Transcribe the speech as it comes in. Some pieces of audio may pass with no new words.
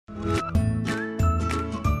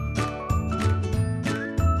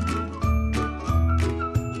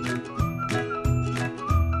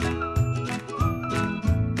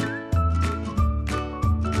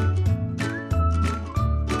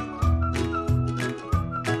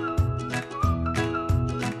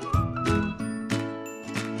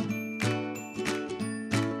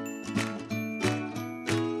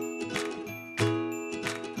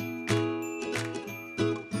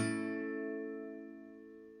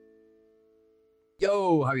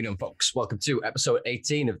Yo, how you doing, folks? Welcome to episode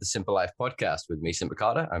 18 of the Simpa Life podcast with me, Simpa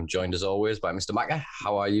Carter. I'm joined as always by Mr. Macca.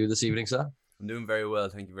 How are you this evening, sir? I'm doing very well,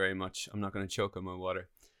 thank you very much. I'm not going to choke on my water.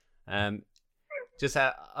 I'll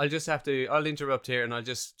interrupt here and I'll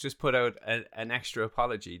just put out an extra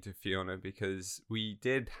apology to Fiona because we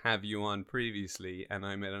did have you on previously and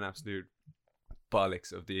I made an absolute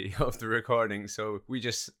bollocks of the recording. So we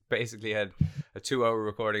just basically had a 2-hour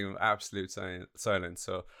recording of absolute silence.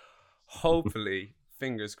 So hopefully,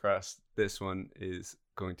 fingers crossed, this one is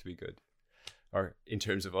going to be good. Or in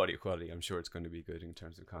terms of audio quality, I'm sure it's going to be good in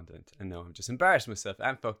terms of content. And no, I'm just embarrassed myself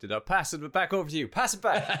and fucked it up. Pass it back over to you. Pass it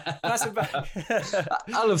back. Pass it back.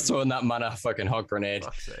 I love throwing that man a fucking hot grenade.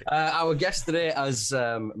 Our guest today, as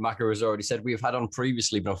Macca has already said, we've had on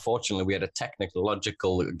previously, but unfortunately we had a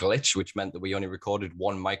technological glitch, which meant that we only recorded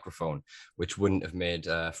one microphone, which wouldn't have made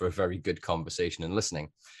for a very good conversation and listening.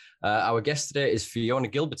 Our guest today is Fiona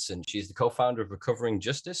Gilbertson. She's the co-founder of Recovering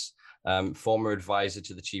Justice, former advisor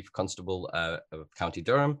to the Chief Constable of County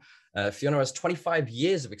Durham. Fiona has 25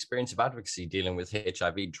 years of experience of advocacy dealing with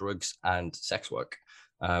HIV, drugs, and sex work.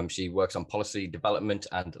 She works on policy development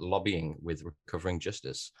and lobbying with Recovering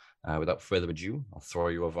Justice. Without further ado, I'll throw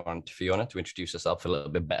you over on to Fiona to introduce herself a little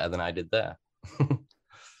bit better than I did there.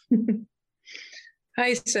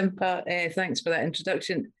 Hi, Simpa. Thanks for that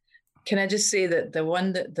introduction. Can I just say that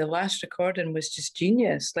the last recording was just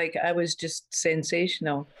genius. Like, I was just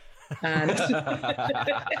sensational. And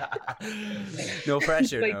no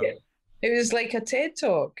pressure. Like, no. It was like a TED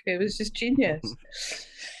talk. It was just genius.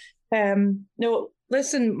 No,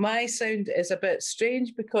 listen, my sound is a bit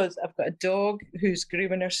strange because I've got a dog who's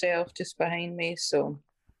grooming herself just behind me. So,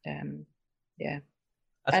 yeah.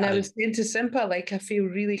 And I was saying to Simpa, like, I feel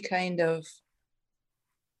really kind of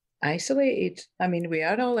isolated. I mean, we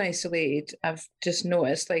are all isolated. I've just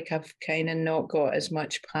noticed, like, I've kind of not got as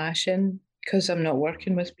much passion because I'm not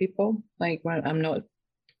working with people. Like,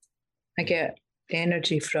 I get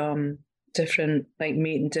energy from different, like,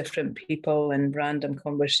 meeting different people and random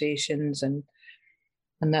conversations, and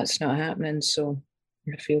that's not happening. So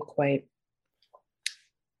I feel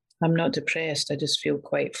I'm not depressed. I just feel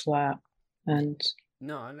quite flat. And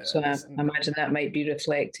no, so listen, I imagine that might be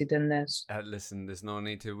reflected in this. Listen, there's no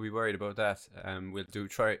need to be worried about that. We'll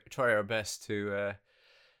try our best to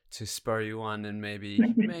spur you on, and maybe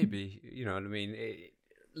you know what I mean.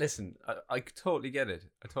 Listen, I totally get it.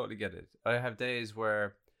 I have days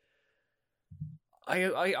where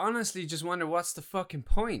I honestly just wonder what's the fucking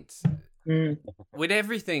point with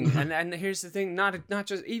everything. And here's the thing: not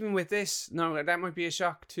just even with this. No, that might be a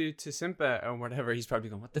shock to Simpa or whatever. He's probably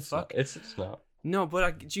going, "What the fuck?" It's not. No,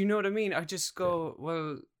 but do you know what I mean? I just go,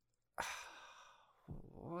 well,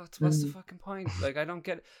 what's the fucking point? Like, I don't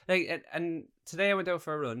get it. Like, and today I went out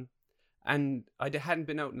for a run, and I hadn't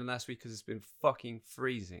been out in the last week because it's been fucking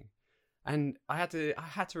freezing, and I had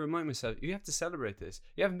to remind myself, you have to celebrate this.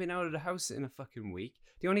 You haven't been out of the house in a fucking week.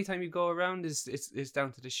 The only time you go around is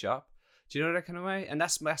down to the shop. Do you know that kind of way? And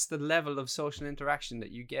that's the level of social interaction that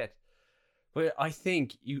you get. But I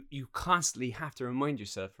think you constantly have to remind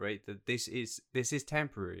yourself, right, that this is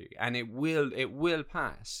temporary and it will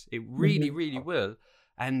pass. It really, really will.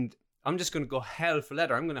 And I'm just going to go hell for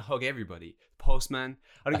leather. I'm going to hug everybody. Postman,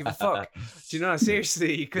 I don't give a fuck. Do you know?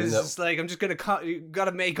 Seriously, because it's like I'm just going to you got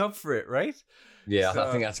to make up for it, right? Yeah, so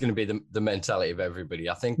I think that's going to be the mentality of everybody.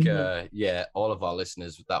 I think, all of our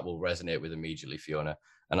listeners, that will resonate with immediately, Fiona.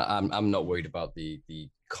 And I'm not worried about the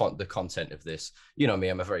content of this. You know me,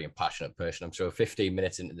 I'm a very impassionate person. I'm sure 15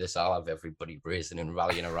 minutes into this, I'll have everybody raising and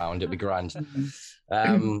rallying around. It'll be grand.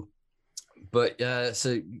 I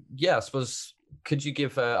suppose, could you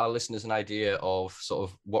give our listeners an idea of sort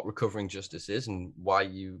of what Recovering Justice is and why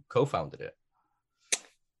you co-founded it?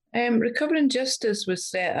 Recovering Justice was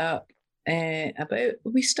set up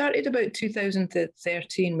we started about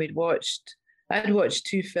 2013. I'd watched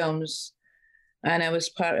 2 films, and I was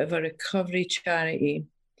part of a recovery charity,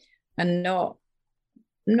 and not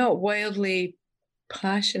wildly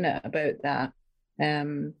passionate about that.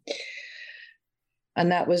 And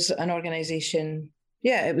that was an organization.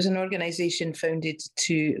 Yeah, it was an organization founded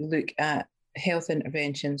to look at health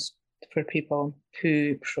interventions for people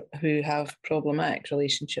who have problematic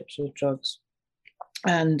relationships with drugs.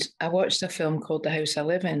 And I watched a film called The House I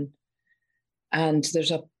Live In, and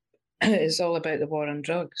it's all about the war on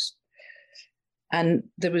drugs. And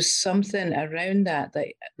there was something around that,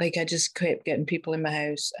 like, I just kept getting people in my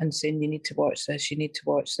house and saying, you need to watch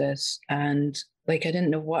this. And like, I didn't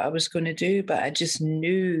know what I was going to do, but I just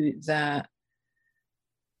knew that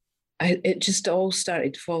it just all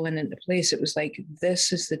started falling into place. It was like,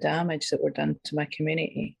 this is the damage that we're done to my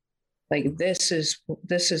community. Like this is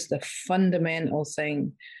the fundamental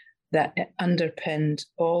thing that underpinned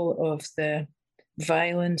all of the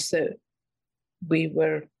violence that we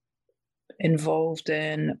were involved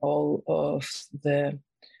in, all of the,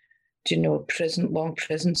 long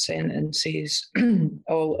prison sentences,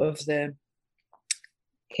 all of the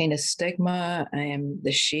kind of stigma and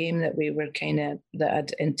the shame that we were that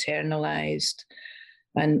had internalized,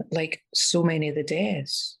 and like so many of the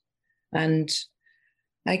deaths. And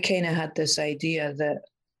I kind of had this idea that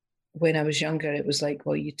when I was younger, it was like,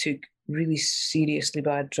 well, you took really seriously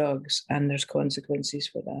bad drugs and there's consequences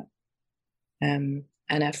for that. And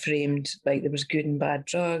I framed like there was good and bad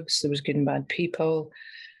drugs, there was good and bad people.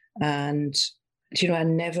 And, I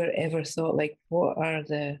never ever thought like, what are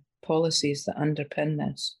the policies that underpin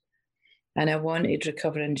this? And I wanted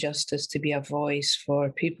Recovering Justice to be a voice for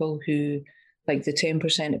people who, like the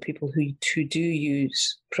 10% of people who do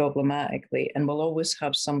use problematically, and will always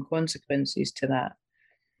have some consequences to that.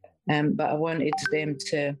 But I wanted them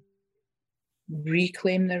to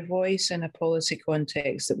reclaim their voice in a policy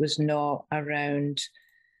context that was not around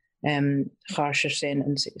harsher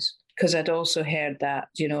sentences. Because I'd also heard that,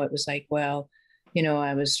 it was like, well,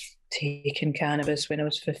 I was taking cannabis when I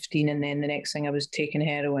was 15, and then the next thing I was taking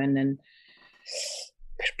heroin, and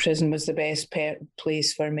prison was the best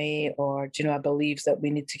place for me, or, I believe that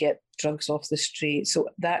we need to get drugs off the street. So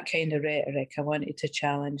that kind of rhetoric, I wanted to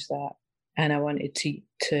challenge that. And I wanted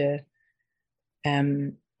to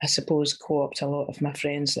I suppose, co-opt a lot of my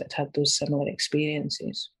friends that had those similar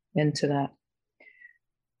experiences into that.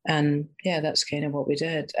 And yeah, that's kind of what we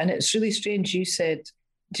did. And it's really strange. You said,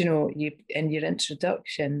 you in your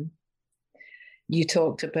introduction, you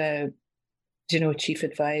talked about,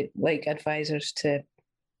 advisors to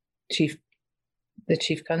the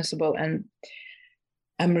chief constable. And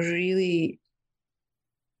I'm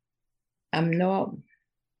not.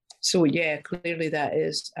 So yeah, clearly that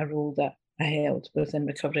is a role that I held within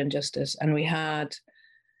Recovering Justice. And we had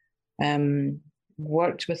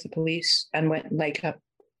worked with the police and went like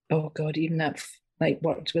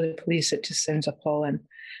worked with the police, it just sounds appalling.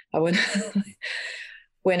 When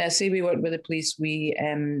I say we worked with the police, we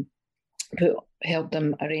helped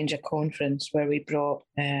them arrange a conference where we brought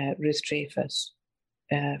Ruth Dreyfus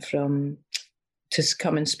to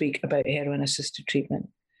come and speak about heroin-assisted treatment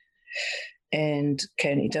in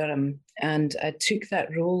County Durham. And I took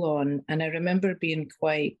that role on, and I remember being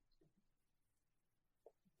quite,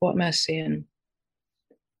 what am I saying?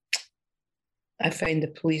 I find the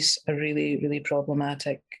police a really, really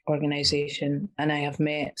problematic organisation, and I have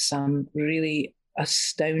met some really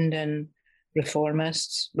astounding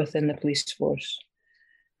reformists within the police force.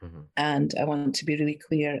 Mm-hmm. And I want to be really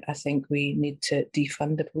clear, I think we need to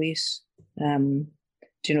defund the police.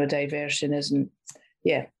 Diversion isn't,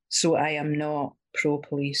 so I am not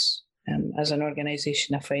pro-police. As an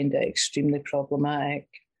organisation, I find it extremely problematic.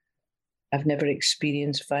 I've never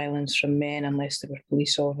experienced violence from men unless they were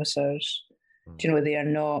police officers. They are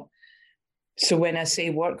not. So when I say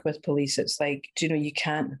work with police, it's like, you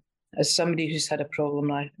can't, as somebody who's had a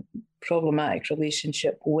problematic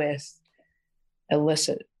relationship with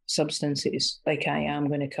illicit substances, like I am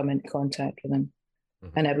going to come into contact with them.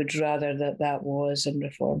 Mm-hmm. And I would rather that was in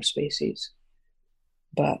reform spaces.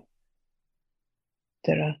 But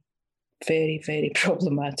they're a very, very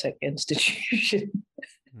problematic institution.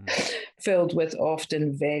 Filled with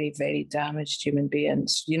often very, very damaged human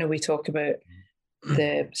beings. We talk about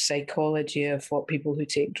the psychology of what people who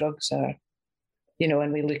take drugs are,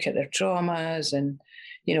 and we look at their traumas and,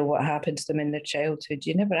 what happened to them in their childhood.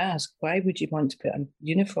 You never ask, why would you want to put a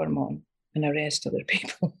uniform on and arrest other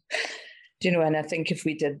people? And I think if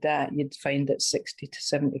we did that, you'd find that 60 to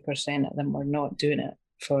 70% of them were not doing it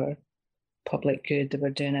for public good. They were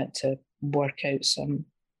doing it to work out some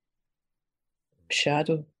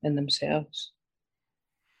shadow in themselves.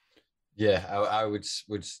 Yeah, I would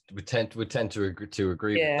tend to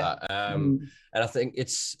agree with that. And I think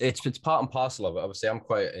it's part and parcel of it. Obviously, I'm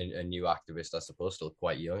quite a new activist, I suppose, still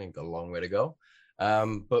quite young and got a long way to go.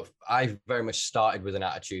 But I very much started with an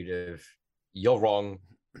attitude of, you're wrong,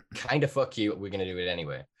 kind of fuck you, we're going to do it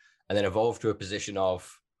anyway. And then evolved to a position of,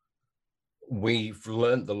 we've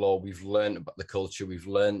learned the law, we've learned about the culture, we've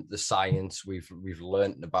learned the science, we've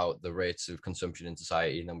learned about the rates of consumption in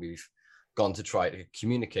society, and then we've gone to try to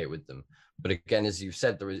communicate with them. But again, as you've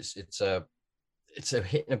said, it's a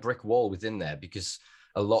hitting a brick wall within there, because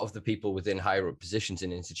a lot of the people within higher up positions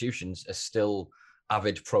in institutions are still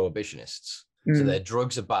avid prohibitionists. So their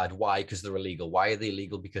drugs are bad. Why? Because they're illegal. Why are they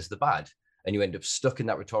illegal? Because they're bad. and you end up stuck in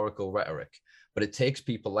that rhetorical rhetoric. But it takes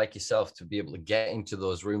people like yourself to be able to get into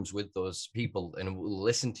those rooms with those people and will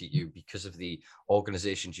listen to you because of the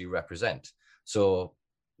organizations you represent. So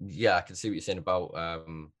yeah, I can see what you're saying about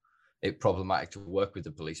it problematic to work with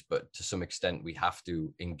the police, but to some extent we have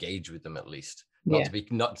to engage with them at least,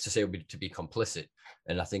 not to say to be complicit.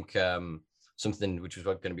 And I think something which was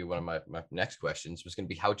going to be one of my next questions was going to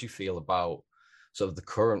be, how do you feel about sort of the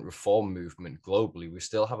current reform movement globally? We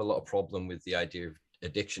still have a lot of problem with the idea of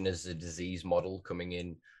addiction as a disease model coming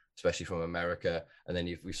in, especially from America. And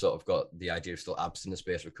then we've sort of got the idea of still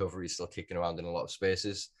abstinence-based recovery still kicking around in a lot of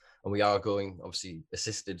spaces. And we are going, obviously,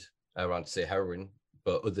 assisted around, say, heroin,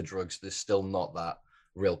 but other drugs, there's still not that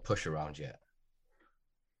real push around yet.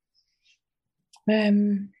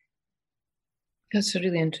 That's a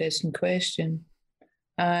really interesting question.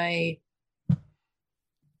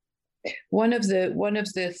 One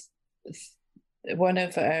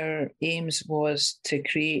of our aims was to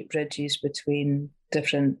create bridges between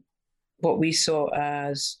what we saw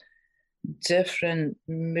as different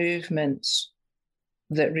movements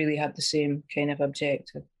that really had the same kind of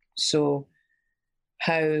objective. So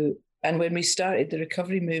and when we started the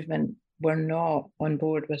recovery movement, we're not on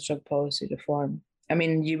board with drug policy reform. I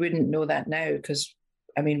mean, you wouldn't know that now because,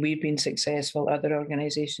 I mean, we've been successful, other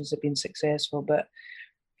organizations have been successful, but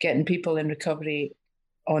getting people in recovery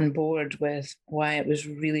on board with why it was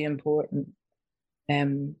really important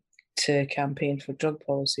to campaign for drug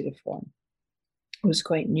policy reform was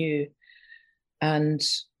quite new. And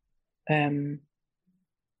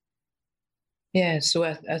so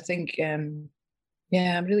I think, I'm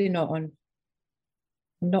really not on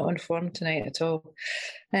form tonight at all.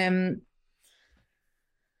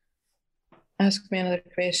 Ask me another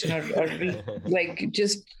question or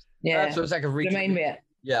So it's like remind me.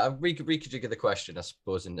 Yeah, I'll rejigger the question, I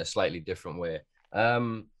suppose, in a slightly different way.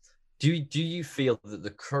 Do you feel that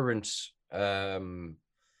the current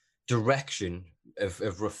direction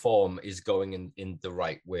of reform is going in the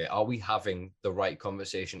right way? Are we having the right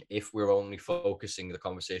conversation if we're only focusing the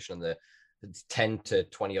conversation on the 10 to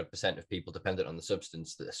 20% of people dependent on the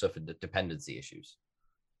substance that suffered the dependency issues?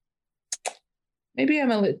 Maybe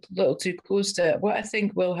I'm a little too close to it. What I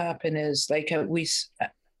think will happen is,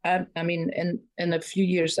 I mean, in a few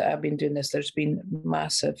years that I've been doing this, there's been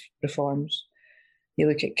massive reforms. You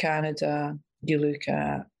look at Canada, you look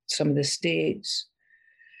at some of the states,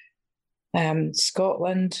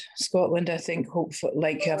 Scotland, I think,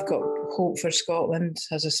 I've got hope for Scotland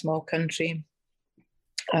as a small country.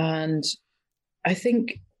 And I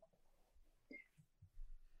think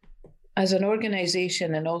as an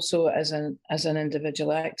organization and also as an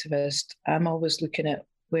individual activist, I'm always looking at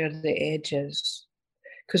where the edge is.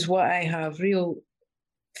 Because what I have real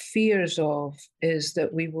fears of is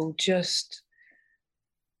that we will just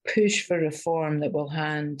push for reform that will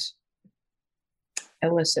hand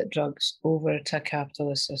illicit drugs over to a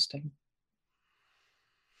capitalist system.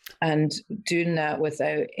 And doing that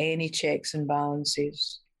without any checks and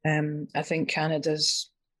balances. I think Canada's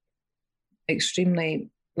extremely,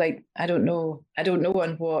 I don't know how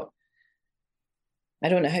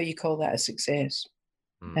you call that a success.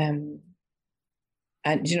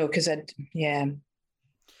 And because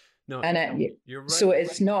no, and you're right. So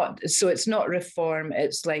it's not reform.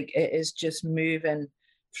 It's it is just moving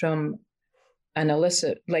from an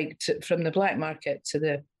illicit, from the black market to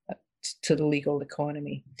the legal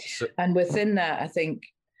economy. And within that, I think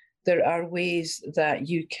there are ways that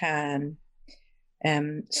you can.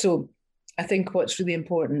 So I think what's really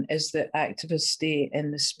important is that activists stay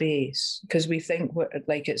in the space, because we think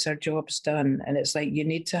it's our job's done, and it's you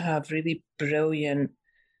need to have really brilliant,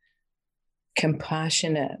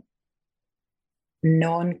 compassionate,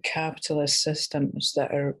 non-capitalist systems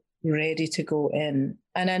that are ready to go in.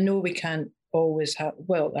 And I know we can't always have,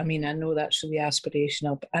 I know that's really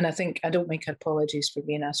aspirational, and I don't make apologies for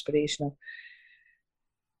being aspirational.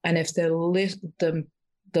 And if the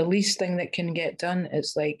least thing that can get done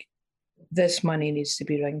is this money needs to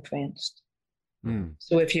be ring-fenced.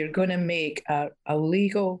 So if you're going to make a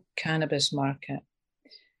legal cannabis market,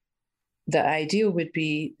 the ideal would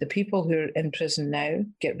be the people who are in prison now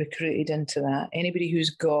get recruited into that. Anybody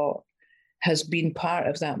has been part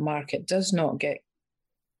of that market does not get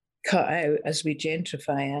cut out as we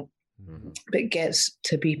gentrify it, but gets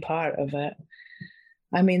to be part of it.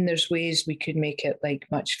 I mean, there's ways we could make it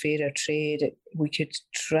much fairer trade. We could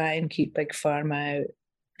try and keep big pharma out.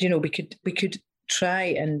 We could try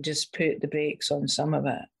and just put the brakes on some of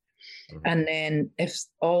it. And then if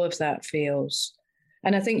all of that fails,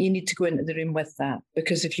 and I think you need to go into the room with that,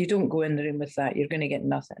 because if you don't go in the room with that, you're going to get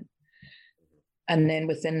nothing. And then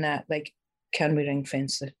within that, can we ring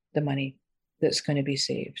fence the money? that's going to be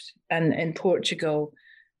saved. And in Portugal,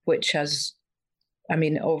 which has, I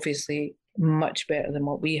mean, obviously much better than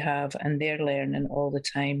what we have, and they're learning all the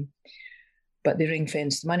time, but they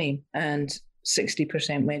ring-fenced money, and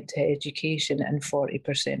 60% went to education and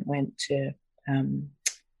 40% went to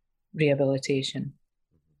rehabilitation.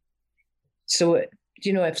 So,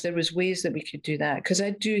 you know, if there was ways that we could do that, because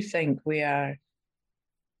I do think we are,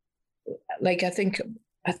 like, I think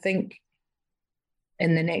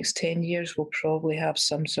in the next 10 years, we'll probably have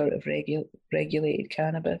some sort of regulated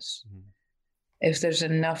cannabis. Mm-hmm. If there's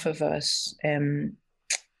enough of us are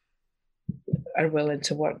willing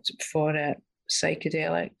to work for it.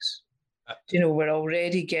 Psychedelics. You know, we're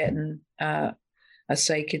already getting a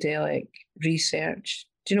psychedelic research,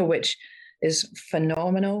 you know, which is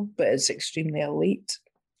phenomenal, but it's extremely elite.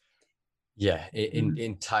 Yeah,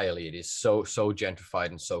 entirely. It is so gentrified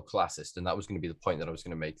and so classist. And that was going to be the point that I was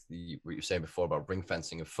going to make, what you were saying before about ring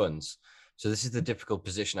fencing of funds. So this is the difficult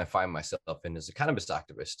position I find myself in as a cannabis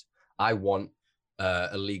activist. I want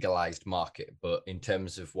a legalized market, but in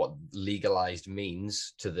terms of what legalized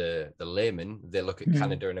means to the layman, they look at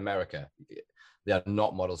Canada and America. They are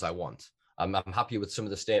not models I want. I'm happy with some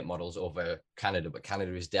of the state models over Canada, but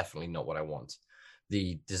Canada is definitely not what I want.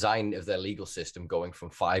 The design of their legal system going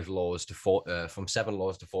from 7 laws to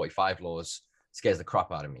 45 laws scares the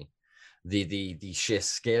crap out of me. The sheer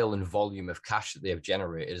scale and volume of cash that they have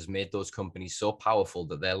generated has made those companies so powerful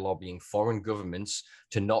that they're lobbying foreign governments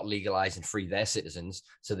to not legalize and free their citizens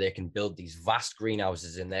so they can build these vast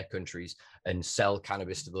greenhouses in their countries and sell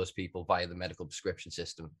cannabis to those people via the medical prescription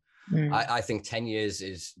system. I think 10 years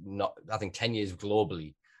is not, I think 10 years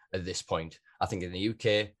globally at this point. I think in the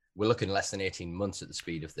UK, we're looking less than 18 months at the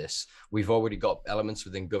speed of this. We've already got elements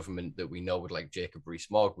within government that we know would, like Jacob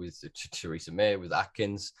Rees-Mogg, with Theresa May, with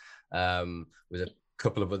Atkins, with a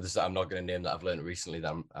couple of others that I'm not going to name that I've learned recently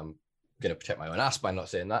that I'm going to protect my own ass by not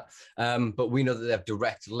saying that. But we know that they have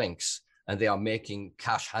direct links and they are making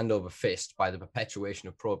cash hand over fist by the perpetuation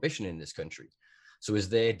of prohibition in this country. So as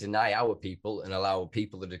they deny our people and allow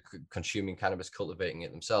people that are consuming cannabis, cultivating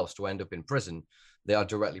it themselves, to end up in prison, they are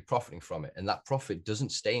directly profiting from it. And that profit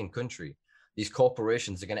doesn't stay in country. These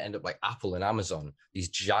corporations are going to end up like Apple and Amazon,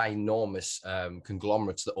 these ginormous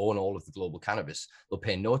conglomerates that own all of the global cannabis. They'll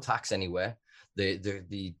pay no tax anywhere.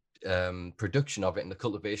 The production of it and the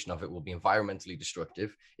cultivation of it will be environmentally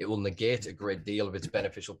destructive. It will negate a great deal of its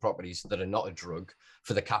beneficial properties that are not a drug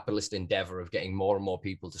for the capitalist endeavor of getting more and more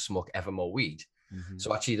people to smoke ever more weed. Mm-hmm.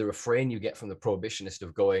 So actually the refrain you get from the prohibitionist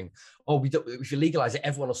of going, oh, if you legalize it,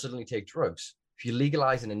 everyone will suddenly take drugs. If you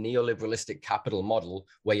legalize in a neoliberalistic capital model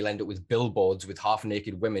where you'll end up with billboards with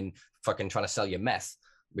half-naked women fucking trying to sell you meth,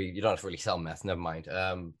 you don't have to really sell meth, never mind.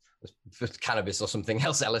 Cannabis or something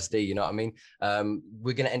else, LSD, you know what I mean?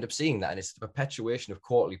 We're going to end up seeing that. And it's the perpetuation of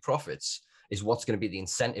quarterly profits is what's going to be the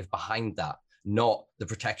incentive behind that, not the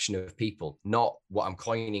protection of people, not what I'm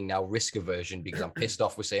coining now, risk aversion, because I'm pissed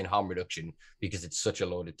off with saying harm reduction because it's such a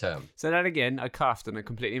loaded term. Say that again. I coughed and I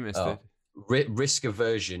completely missed it. Risk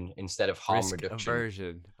aversion instead of harm reduction. Risk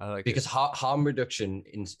aversion. I like because harm reduction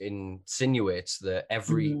insinuates that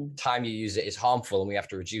every time you use it is harmful and we have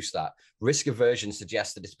to reduce that. Risk aversion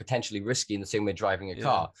suggests that it's potentially risky in the same way driving a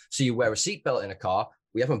car. So you wear a seatbelt in a car.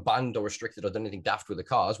 We haven't banned or restricted or done anything daft with the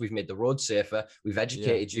cars. We've made the road safer. We've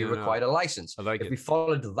educated you, required a license. If we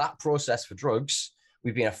followed that process for drugs,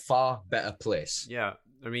 we'd be in a far better place. Yeah.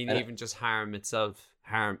 I mean, even just harm itself,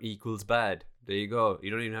 harm equals bad. There you go.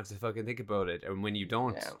 You don't even have to fucking think about it. And when you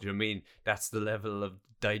don't, do you know what I mean? That's the level of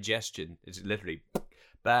digestion. It's literally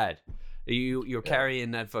bad. You're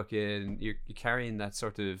carrying that fucking, you're carrying that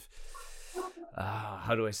sort of,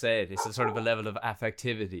 how do I say it? It's a sort of a level of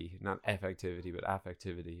affectivity, not effectivity, but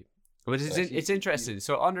affectivity. But it's interesting.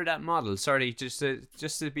 So under that model, sorry, just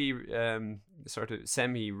to be sort of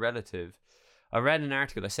semi-relative, I read an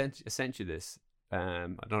article. I sent you this. I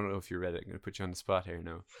don't know if you read it. I'm going to put you on the spot here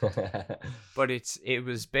now. But it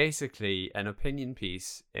was basically an opinion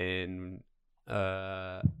piece in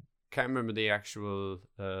can't remember the actual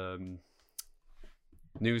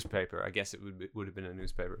newspaper. I guess it would have been a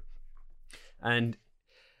newspaper. And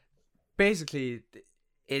basically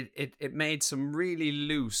it made some really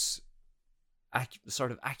loose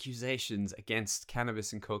sort of accusations against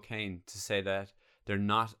cannabis and cocaine to say that they're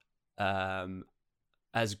not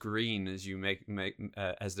as green as you make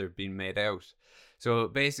as they're being made out. So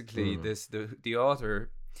basically the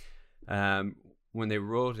author when they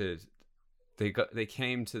wrote it, they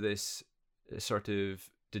came to this sort of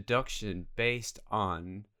deduction based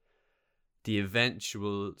on the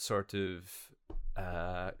eventual sort of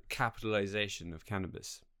capitalization of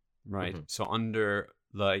cannabis, right? So under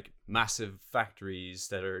like massive factories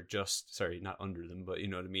that are just, sorry, not under them, but you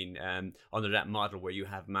know what I mean, under that model where you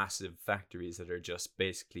have massive factories that are just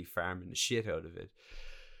basically farming the shit out of it.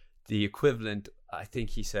 The equivalent, I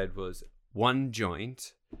think he said, was one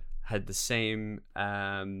joint had the same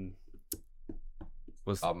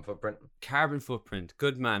was carbon footprint.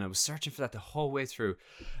 Good man. I was searching for that the whole way through.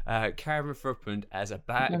 Carbon footprint as a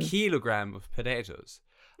kilogram of potatoes.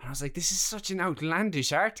 And I was like, this is such an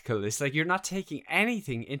outlandish article. It's like you're not taking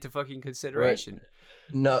anything into fucking consideration.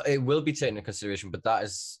 Right. No, it will be taken into consideration, but that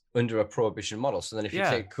is under a prohibition model. So then if you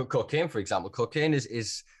take cocaine, for example, cocaine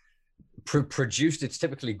is produced, it's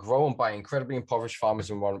typically grown by incredibly impoverished farmers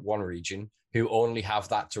in one region who only have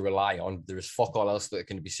that to rely on. There is fuck all else that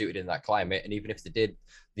can be suited in that climate. And even if they did,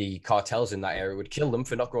 the cartels in that area would kill them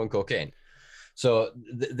for not growing cocaine. So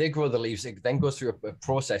they grow the leaves. It then goes through a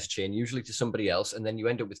process chain, usually to somebody else. And then you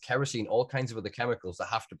end up with kerosene, all kinds of other chemicals that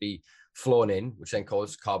have to be flown in, which then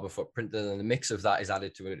causes carbon footprint. And then the mix of that is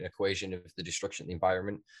added to an equation of the destruction of the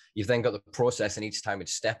environment. You've then got the process, and each time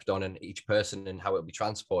it's stepped on, and each person and how it'll be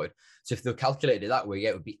transported. So if they're calculated that way,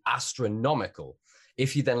 it would be astronomical.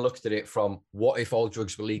 If you then looked at it from what if all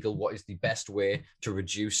drugs were legal, what is the best way to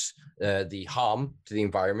reduce the harm to the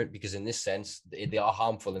environment? Because in this sense, they are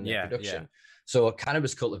harmful in their production. So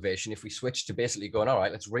cannabis cultivation, if we switch to basically going, all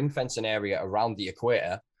right, let's ring fence an area around the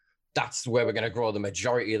equator, that's where we're going to grow the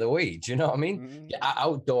majority of the weed. Do you know what I mean? Mm-hmm.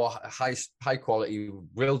 Outdoor, high quality,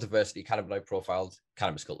 real diversity, cannabinoid profiled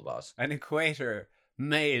cannabis cultivars. An equator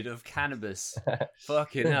made of cannabis.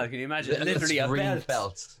 Fucking hell, can you imagine? Literally a green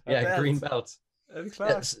belt. Green belt.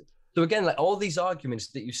 Yes. So again, like all these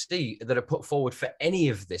arguments that you see that are put forward for any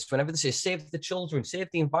of this, whenever they say save the children, save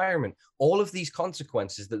the environment, all of these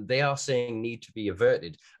consequences that they are saying need to be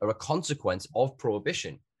averted are a consequence of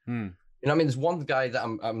prohibition. You know what I mean? There's one guy that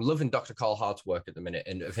I'm loving Dr. Carl Hart's work at the minute,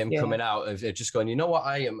 and of him coming out of just going, you know what?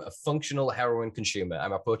 I am a functional heroin consumer.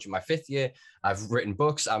 I'm approaching my 5th year. I've written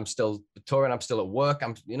books. I'm still touring. I'm still at work.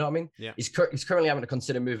 You know what I mean? Yeah. He's currently having to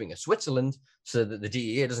consider moving to Switzerland so that the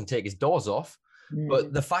DEA doesn't take his doors off.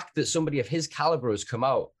 But the fact that somebody of his caliber has come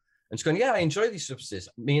out and it's going, yeah, I enjoy these substances.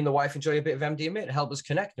 Me and the wife enjoy a bit of MDMA to help us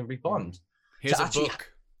connect and rebond. Here's a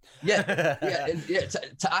book.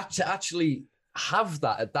 To actually have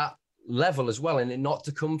that at that level as well, and it not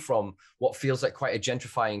to come from what feels like quite a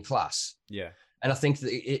gentrifying class. Yeah. And I think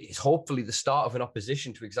that it's hopefully the start of an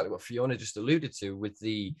opposition to exactly what Fiona just alluded to with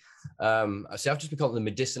the, I've just been calling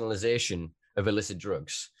the medicinalization of illicit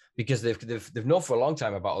drugs, because they've known for a long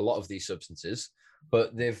time about a lot of these substances,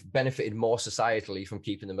 but they've benefited more societally from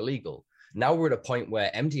keeping them illegal. Now we're at a point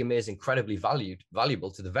where MDMA is incredibly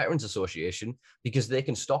valuable to the Veterans Association because they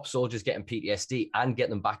can stop soldiers getting PTSD and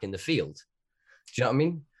get them back in the field. Do you know what I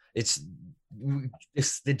mean? It's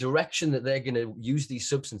the direction that they're going to use these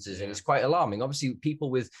substances, and it's quite alarming. Obviously,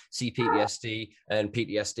 people with CPTSD and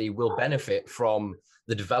PTSD will benefit from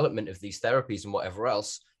the development of these therapies and whatever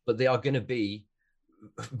else, but they are going to be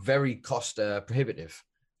very cost prohibitive.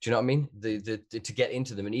 Do you know what I mean? To get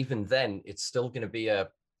into them, and even then, it's still going to be how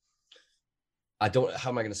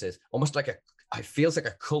am I going to say this? Almost like it feels like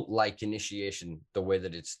a cult-like initiation, the way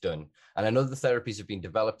that it's done. And I know the therapies have been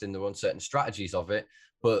developed and there are certain strategies of it,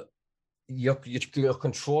 but you're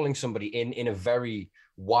controlling somebody in a very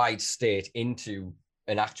wide state into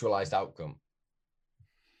an actualized outcome.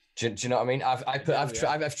 Do you know what I mean?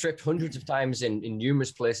 I've tripped hundreds of times in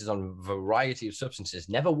numerous places on a variety of substances,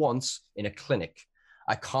 never once in a clinic.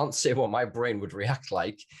 I can't say what my brain would react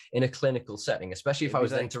like in a clinical setting, especially if I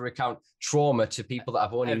was then to recount trauma to people that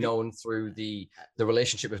I've only known through the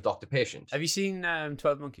relationship of doctor-patient. Have you seen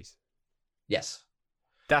 12 Monkeys? Yes.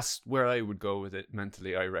 That's where I would go with it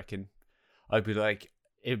mentally, I reckon. I'd be like,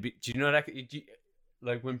 do you know that?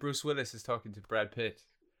 Like when Bruce Willis is talking to Brad Pitt,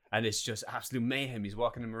 and it's just absolute mayhem. He's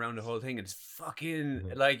walking him around the whole thing, and it's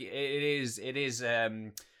fucking like it is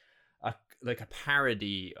like a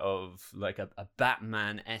parody of like a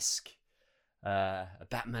Batman-esque, a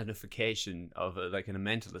Batmanification of like in a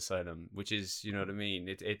mental asylum, which is, you know what I mean?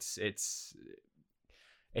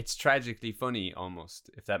 It's tragically funny almost,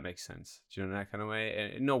 if that makes sense. Do you know, that kind of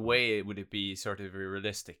way? In no way would it be sort of a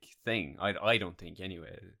realistic thing. I don't think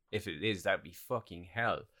anyway. If it is, that'd be fucking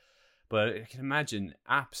hell. But I can imagine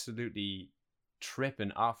absolutely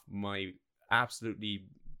tripping off my absolutely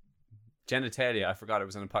genitalia. I forgot I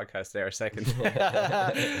was on a podcast there a second.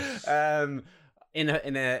 in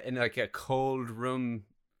like a cold room,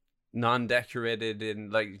 non-decorated,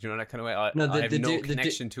 in like, you know, that kind of way. I have no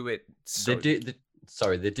connection to it. So they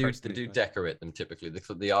do decorate them typically. They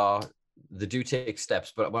do take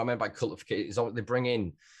steps, but what I meant by cultification is they bring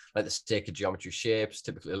in like the sacred geometry shapes,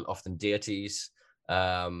 typically often deities.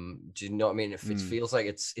 Do you know what I mean? If it feels like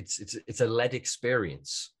it's a led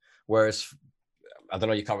experience, whereas I don't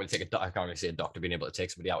know, you can't really I can't really see a doctor being able to take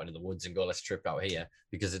somebody out into the woods and go, let's trip out here,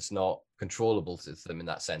 because it's not controllable to them in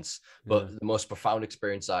that sense. But the most profound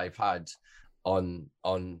experience I've had on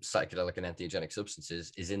psychedelic and entheogenic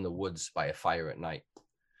substances is in the woods by a fire at night,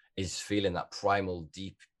 is feeling that primal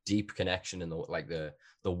deep connection and the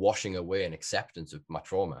washing away and acceptance of my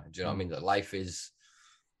trauma. Do you know what I mean? That life is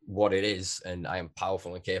what it is, and I am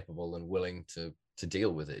powerful and capable and willing to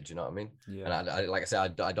deal with it. Do you know what I mean? Yeah. And I like I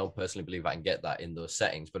said, I don't personally believe I can get that in those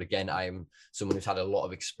settings. But again, I am someone who's had a lot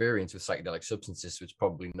of experience with psychedelic substances, so it's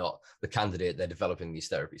probably not the candidate they're developing these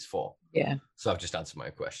therapies for. Yeah. So I've just answered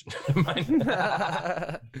my question.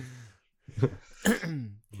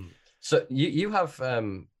 So you have,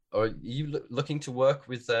 or are you looking to work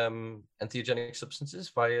with entheogenic substances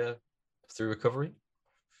through recovery?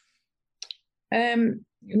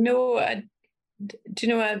 No, do you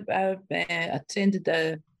know, I attended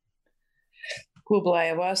the Global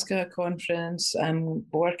Ayahuasca conference. I'm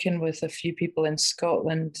working with a few people in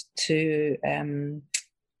Scotland to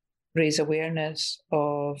raise awareness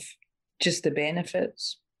of just the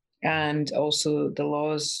benefits and also the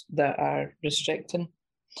laws that are restricting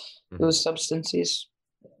those substances.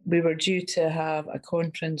 We were due to have a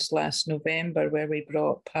conference last November where we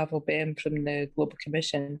brought Pavel Bem from the Global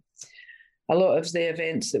Commission. A lot of the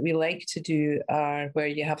events that we like to do are where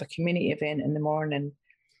you have a community event in the morning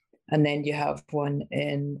and then you have one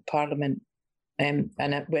in Parliament. And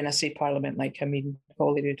when I say Parliament, like I mean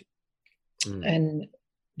Holyrood, in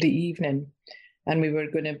the evening. And we were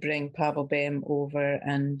going to bring Pavel Bem over,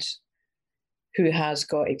 and who has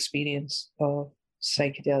got experience of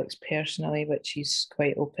psychedelics personally, which he's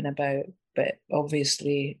quite open about, but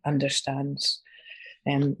obviously understands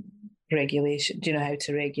regulation. Do you know how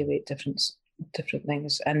to regulate different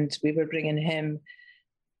things? And we were bringing him.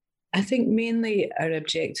 I think mainly our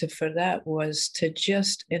objective for that was to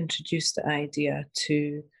just introduce the idea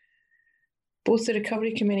to both the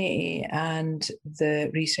recovery community and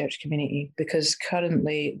the research community, because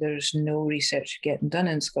currently there's no research getting done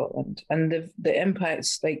in Scotland, and the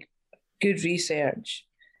impacts, like good research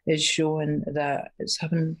is showing that it's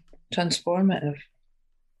having transformative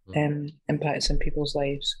impacts in people's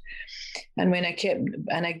lives. And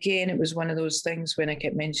again, it was one of those things when I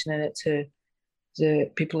kept mentioning it to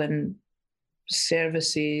the people in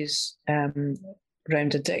services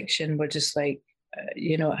around addiction, were just like,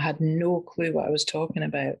 had no clue what I was talking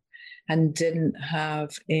about and didn't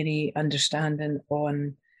have any understanding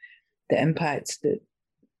on the impacts that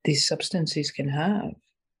these substances can have.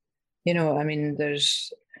 I mean,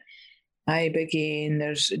 there's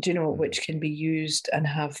ibogaine, which can be used and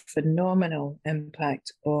have phenomenal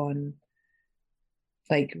impact on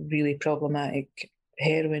like really problematic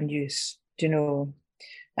heroin use,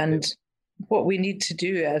 and what we need to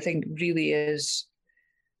do, I think, really is,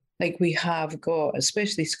 like, we have got,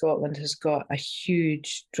 especially Scotland has got a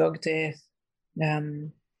huge drug death,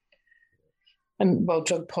 and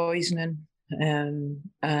drug poisoning,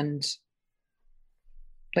 and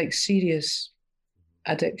like serious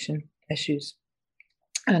addiction issues.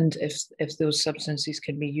 And if those substances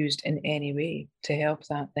can be used in any way to help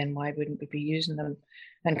that, then why wouldn't we be using them?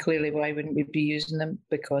 And clearly, why wouldn't we be using them?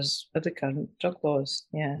 Because of the current drug laws.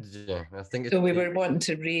 Yeah, I think so. We were wanting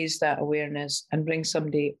to raise that awareness and bring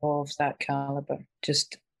somebody of that caliber,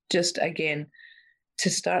 just again,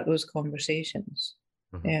 to start those conversations.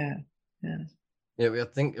 Yeah. I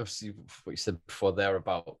think obviously what you said before there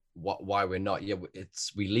about why we're not. Yeah,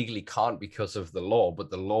 we legally can't because of the law,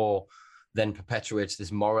 but the law then perpetuates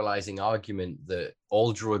this moralizing argument that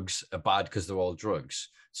all drugs are bad because they're all drugs.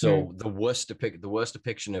 So the worst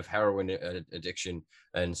depiction of heroin addiction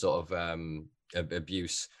and sort of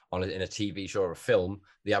abuse in a TV show or a film,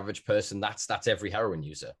 the average person, that's every heroin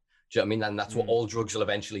user. Do you know what I mean? And that's what all drugs will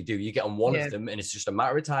eventually do. You get on one of them, and it's just a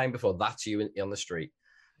matter of time before that's you on the street.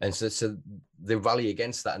 And so they rally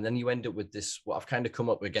against that, and then you end up with this. What I've kind of come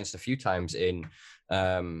up against a few times in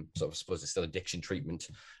sort of, I suppose it's still addiction treatment,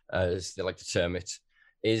 as they like to term it,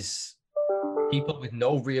 is people with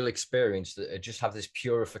no real experience that just have this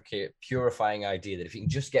purifying idea that if you can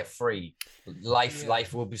just get free,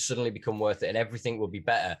 life will suddenly become worth it, and everything will be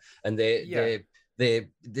better. And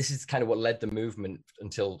this is kind of what led the movement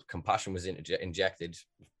until compassion was injected,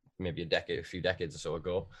 maybe a few decades or so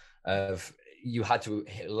ago. Of you had to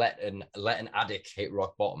let an addict hit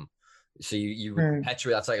rock bottom. So you would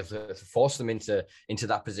perpetuate that cycle to force them into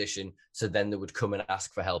that position. So then they would come and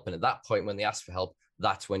ask for help. And at that point, when they ask for help,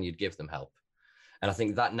 that's when you'd give them help. And I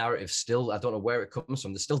think that narrative still, I don't know where it comes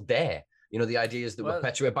from. They're still there. You know, the ideas that were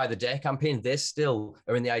perpetuated by the Dare campaign, they still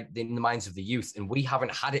are in the minds of the youth. And we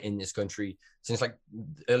haven't had it in this country since like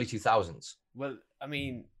early 2000s. Well, I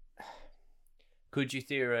mean, could you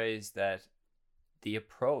theorize that the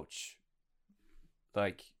approach,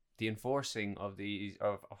 like the enforcing of these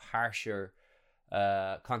of harsher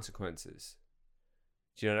consequences,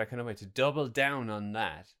 do you know, that kind of way, to double down on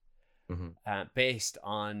that, based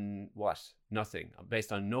on what? Nothing.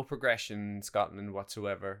 Based on no progression in Scotland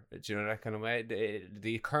whatsoever. Do you know, that kind of way?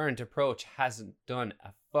 The current approach hasn't done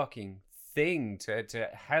a fucking thing to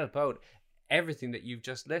help out everything that you've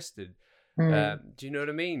just listed. Do you know what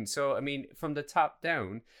I mean? So, I mean, from the top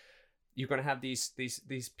down, you're going to have these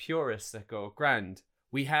purists that go, grand,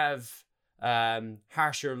 we have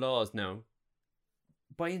harsher laws now.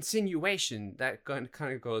 By insinuation, that kind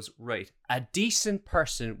of goes, right, a decent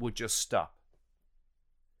person would just stop.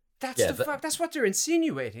 That's what they're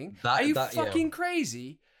insinuating. Are you fucking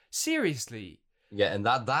crazy? Seriously? Yeah, and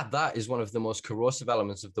that is one of the most corrosive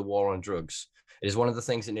elements of the war on drugs. It is one of the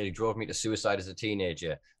things that nearly drove me to suicide as a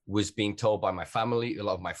teenager, was being told by my family, a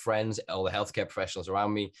lot of my friends, all the healthcare professionals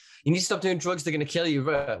around me, you need to stop doing drugs, they're going to kill you.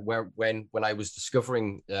 When I was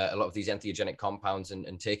discovering a lot of these entheogenic compounds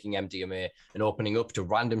and taking MDMA and opening up to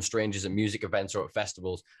random strangers at music events or at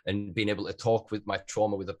festivals and being able to talk with my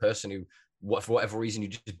trauma with a person who, for whatever reason, you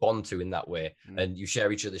just bond to in that way, and you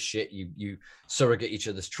share each other's shit, you surrogate each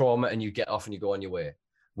other's trauma, and you get off and you go on your way.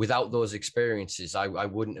 Without those experiences, I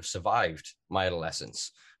wouldn't have survived my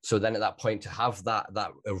adolescence. So then at that point, to have that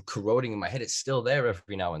corroding in my head, it's still there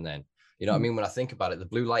every now and then. You know what I mean? When I think about it, the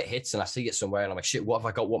blue light hits and I see it somewhere and I'm like, shit, what have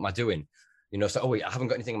I got? What am I doing? You know, so, oh wait, I haven't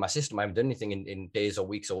got anything in my system. I haven't done anything in days or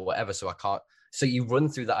weeks or whatever. So I can't. So you run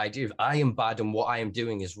through that idea of I am bad and what I am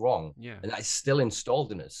doing is wrong. Yeah. And that is still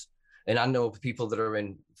installed in us. And I know people that are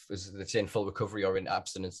in full recovery or in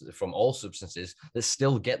abstinence from all substances that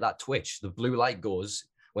still get that twitch. The blue light goes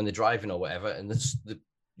when they're driving or whatever, and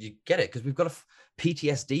you get it because we've got a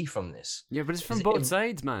PTSD from this. Yeah, but it's from both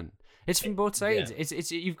sides, man. It's from both sides. Yeah.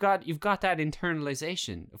 It's you've got that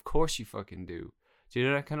internalization. Of course you fucking do. Do you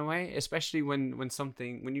know that kind of way? Especially when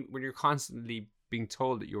you're constantly being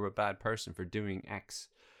told that you're a bad person for doing X.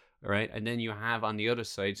 All right, and then you have on the other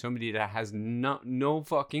side somebody that has no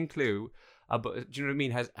fucking clue about, do you know what I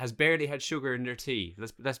mean? Has barely had sugar in their tea.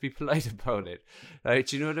 Let's be polite about it, right?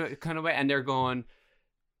 Do you know the kind of way? And they're going,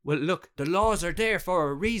 well, look, the laws are there for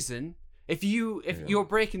a reason. If you're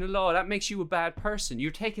breaking the law, that makes you a bad person.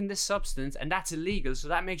 You're taking this substance and that's illegal, so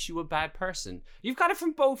that makes you a bad person. You've got it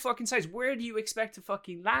from both fucking sides. Where do you expect to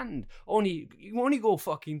fucking land? You only go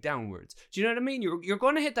fucking downwards. Do you know what I mean? You're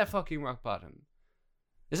going to hit that fucking rock bottom.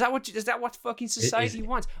 Is that what fucking society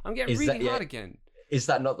wants? I'm getting really hot again. Is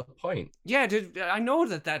that not the point? Yeah, dude, I know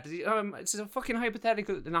that it's a fucking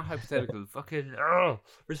fucking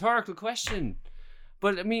rhetorical question.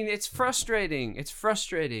 But I mean, it's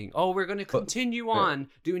frustrating. Oh, we're going to continue on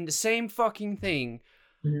doing the same fucking thing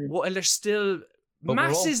while there's still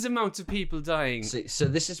massive amounts of people dying. So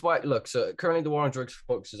this is why, look, so currently the war on drugs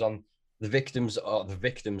focuses on the victims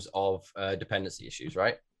of dependency issues,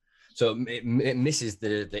 right? So it misses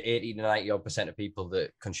the 80 to 90% of people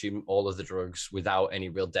that consume all of the drugs without any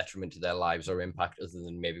real detriment to their lives or impact other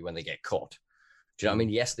than maybe when they get caught. Do you know what I mean?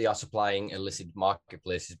 Yes, they are supplying illicit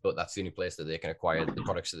marketplaces, but that's the only place that they can acquire the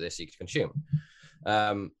products that they seek to consume.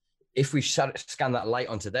 If we scan that light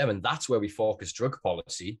onto them and that's where we focus drug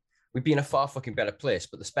policy, we'd be in a far fucking better place.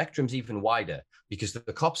 But the spectrum's even wider because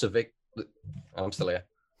the cops are I'm still here.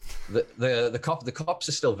 The cops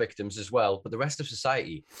are still victims as well, but the rest of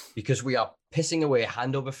society, because we are pissing away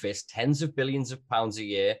hand over fist tens of billions of pounds a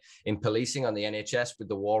year in policing on the NHS with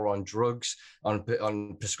the war on drugs,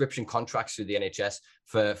 on prescription contracts through the NHS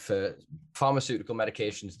for pharmaceutical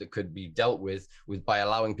medications that could be dealt with by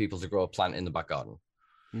allowing people to grow a plant in the back garden.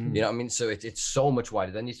 You know what I mean? So it's so much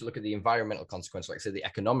wider. Then you need to look at the environmental consequence, like say the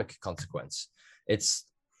economic consequence. It's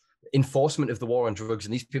enforcement of the war on drugs,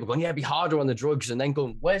 and these people going, yeah, be harder on the drugs, and then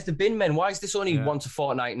going, where's the bin men? Why is this only once a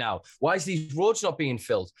fortnight now? Why is these roads not being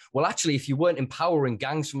filled? Well, actually, if you weren't empowering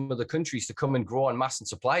gangs from other countries to come and grow en masse and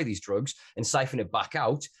supply these drugs and siphon it back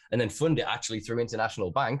out and then fund it actually through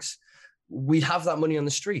international banks, we'd have that money on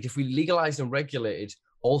the street. If we legalized and regulated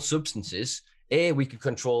all substances, we could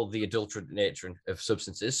control the adulterate nature of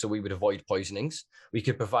substances, so we would avoid poisonings. We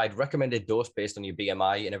could provide recommended dose based on your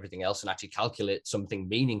BMI and everything else and actually calculate something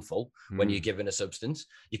meaningful when you're given a substance.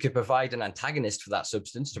 You could provide an antagonist for that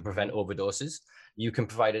substance to prevent overdoses. You can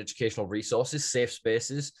provide educational resources, safe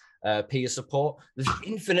spaces, peer support. There's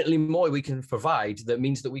infinitely more we can provide that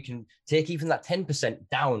means that we can take even that 10%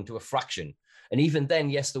 down to a fraction. And even then,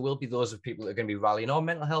 yes, there will be those of people that are going to be rallying,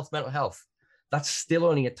 mental health. that's still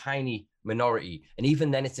only a tiny minority. And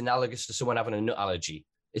even then, it's analogous to someone having a nut allergy.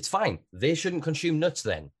 It's fine. They shouldn't consume nuts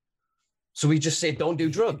then. So we just say, don't do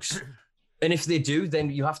drugs. And if they do, then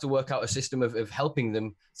you have to work out a system of helping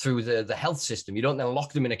them through the health system. You don't then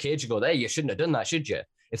lock them in a cage and go, there, you shouldn't have done that, should you?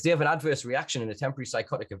 If they have an adverse reaction in a temporary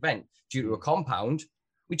psychotic event due to a compound,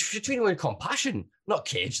 we should treat them with compassion, not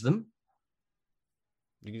cage them.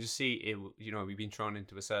 You can just see it, we've been thrown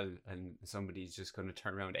into a cell and somebody's just going to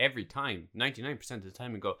turn around every time, 99% of the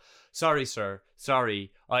time, and go, sorry, sir,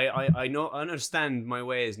 sorry. I know, I understand my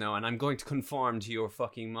ways now, and I'm going to conform to your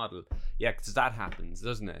fucking model. Yeah, because that happens,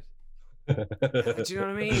 doesn't it? Do you know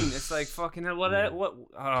what I mean? It's like, fucking hell, what?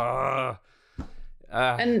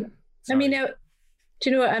 And sorry. I mean, do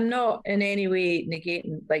you know what? I'm not in any way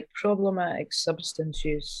negating, like, problematic substance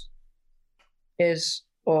use is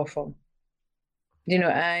awful. You know,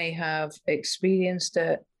 I have experienced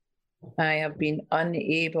it. I have been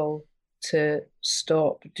unable to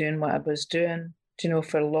stop doing what I was doing, you know,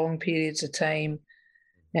 for long periods of time.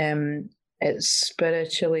 It's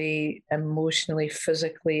spiritually, emotionally,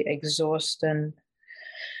 physically exhausting.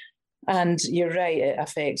 And you're right, it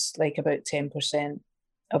affects like about 10%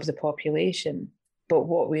 of the population. But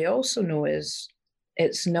what we also know is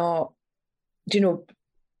it's not, you know,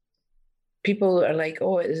 people are like,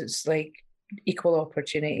 oh, it's like equal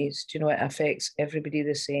opportunities. Do you know, it affects everybody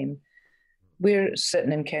the same. We're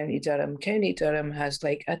sitting in County Durham. County Durham has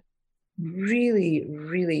like a really,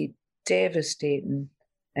 really devastating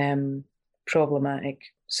problematic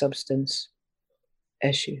substance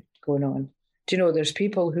issue going on. Do you know, there's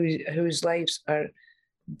people whose lives are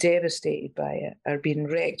devastated by it, are being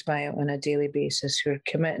wrecked by it on a daily basis, who are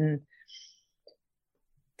committing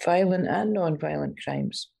violent and non-violent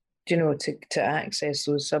crimes, you know, to access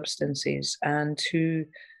those substances, and who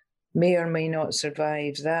may or may not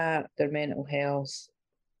survive that, their mental health,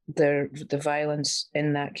 the violence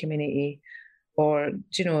in that community, or,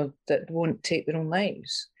 you know, that won't take their own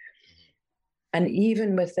lives. And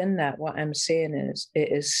even within that, what I'm saying is it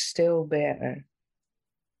is still better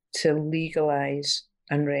to legalize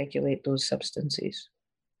and regulate those substances.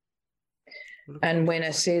 And when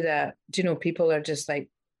I say that, you know, people are just like,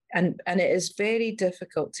 and it is very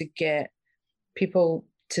difficult to get people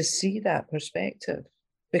to see that perspective,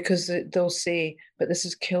 because they'll say, but this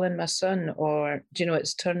is killing my son, or, you know,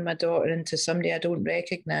 it's turned my daughter into somebody I don't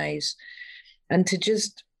recognize. And to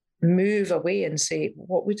just move away and say,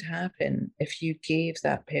 what would happen if you gave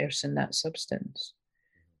that person that substance?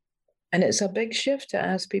 And it's a big shift to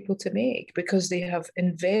ask people to make, because they have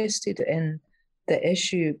invested in the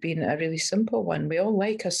issue being a really simple one. We all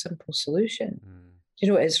like a simple solution.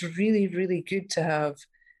 You know, it's really, really good to have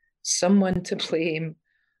someone to blame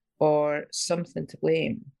or something to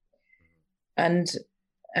blame. And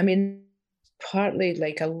I mean, partly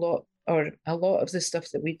like a lot of the stuff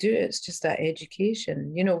that we do, it's just that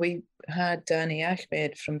education. You know, we had Danny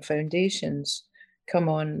Ahmed from Foundations come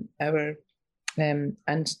on our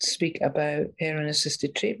and speak about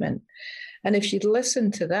heroin-assisted treatment. And if you'd listen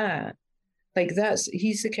to that, like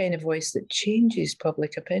he's the kind of voice that changes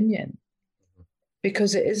public opinion,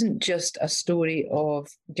 because it isn't just a story of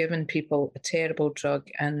giving people a terrible drug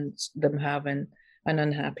and them having an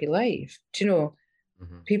unhappy life. Do you know,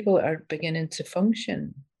 people are beginning to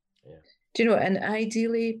function. Yeah. Do you know, and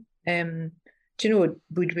ideally, do you know,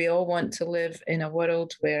 would we all want to live in a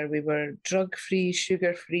world where we were drug-free,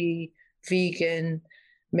 sugar-free, vegan,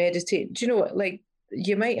 meditate? Do you know, like,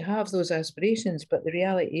 you might have those aspirations, but the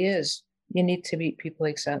reality is you need to meet people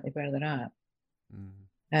exactly where they're at.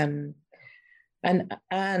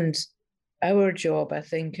 And our job, I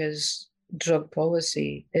think, as drug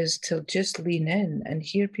policy is to just lean in and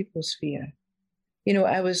hear people's fear. You know,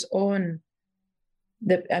 I was on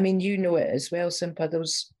you know it as well, Simpa,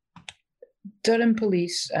 those Durham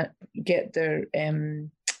police get their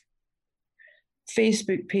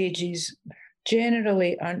Facebook pages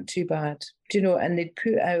generally aren't too bad, do you know, and they'd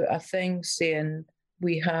put out a thing saying,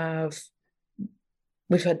 we've had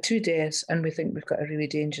 2 deaths and we think we've got a really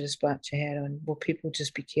dangerous batch of heroin. Will people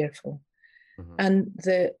just be careful? And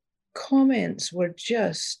the comments were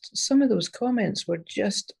some of those comments were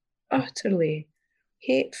just utterly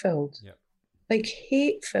hate-filled. Yep. Like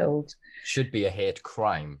hate-filled. Should be a hate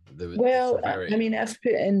crime. I mean, I've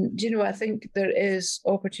put in, you know, I think there is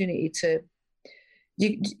opportunity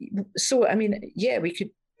we could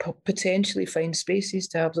potentially find spaces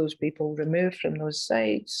to have those people removed from those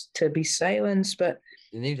sites, to be silenced, but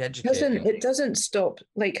it doesn't stop.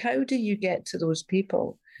 Like, how do you get to those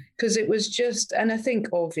people? Because it was just, and I think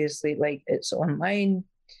obviously, like, it's online,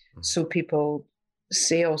 so people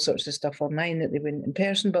say all sorts of stuff online that they wouldn't in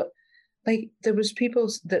person, but like there was people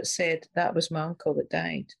that said that was my uncle that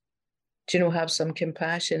died. Do you know, have some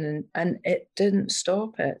compassion, and it didn't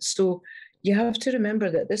stop it. So you have to remember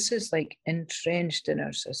that this is like entrenched in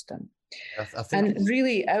our system. I think and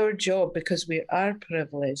really our job, because we are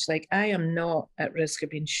privileged, like I am not at risk of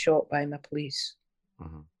being shot by my police.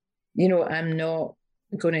 Mm-hmm. You know, I'm not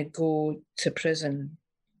going to go to prison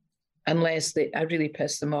unless I really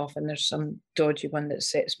piss them off and there's some dodgy one that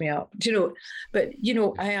sets me up. Do you know? But, you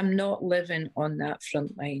know, I am not living on that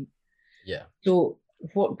front line. Yeah. So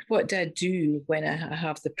what do I do when I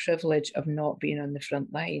have the privilege of not being on the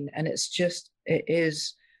front line? And it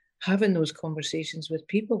is having those conversations with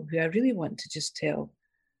people who I really want to just tell,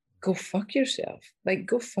 go fuck yourself. Like,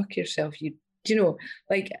 go fuck yourself.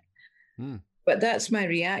 But that's my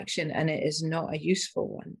reaction, and it is not a useful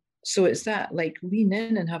one. So it's that, like, lean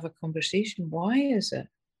in and have a conversation. Why is it?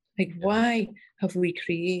 Like, why have we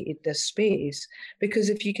created this space? Because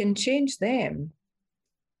if you can change them,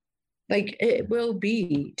 like, it will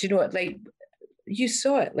be, do you know what, like, you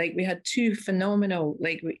saw it, like, we had two phenomenal,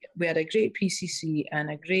 like, we had a great PCC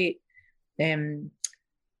and a great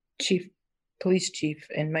police chief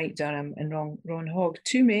in Mike Durham and Ron Hogg,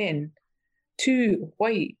 two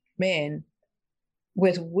white men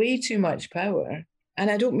with way too much power. And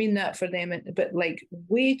I don't mean that for them, but like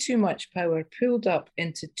way too much power pulled up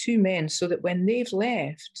into two men, so that when they've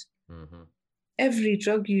left, every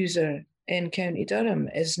drug user in County Durham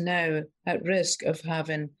is now at risk of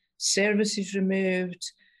having services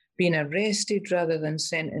removed, being arrested rather than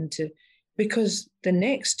sent into, because the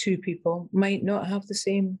next two people might not have the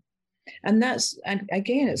same. And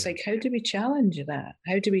again, it's like, how do we challenge that?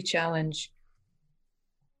 How do we challenge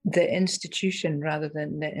the institution rather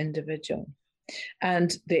than the individual,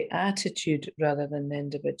 and the attitude rather than the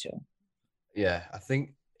individual? Yeah, I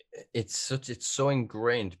think it's so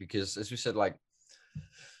ingrained, because as we said, like,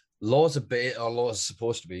 laws are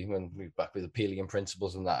supposed to be, when we're back with the Pelian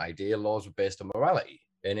principles and that idea, laws were based on morality.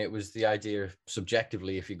 And it was the idea of,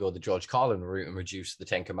 subjectively, if you go the George Carlin route and reduce the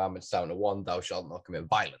 10 Commandments down to one, thou shalt not commit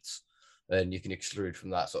violence. And you can exclude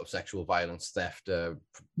from that sort of sexual violence, theft,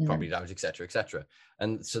 property damage, etc.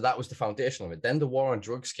 And so that was the foundation of it. Then the war on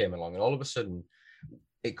drugs came along, and all of a sudden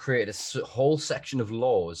it created a whole section of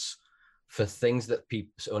laws for things that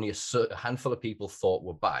only a handful of people thought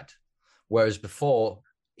were bad. Whereas before,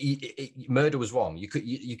 murder was wrong. You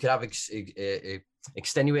could have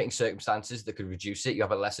extenuating circumstances that could reduce it. You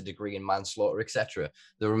have a lesser degree in manslaughter, etc.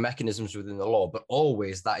 There are mechanisms within the law, but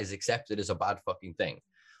always that is accepted as a bad fucking thing.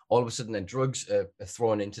 All of a sudden, then drugs are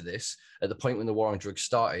thrown into this. At the point when the war on drugs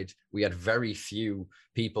started, we had very few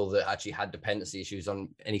people that actually had dependency issues on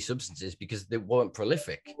any substances, because they weren't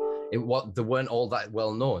prolific. They weren't all that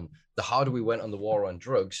well known. The harder we went on the war on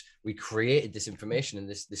drugs, we created this information and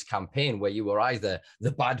this campaign where you were either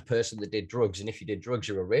the bad person that did drugs, and if you did drugs,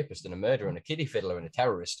 you're a rapist and a murderer and a kiddie fiddler and a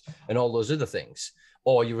terrorist and all those other things,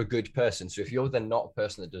 or you're a good person. So if you're then not a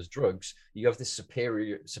person that does drugs, you have this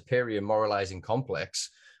superior moralizing complex,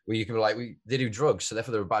 where you can be like, they do drugs, so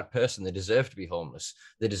therefore they're a bad person. They deserve to be homeless.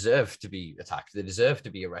 They deserve to be attacked. They deserve to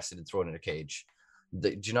be arrested and thrown in a cage.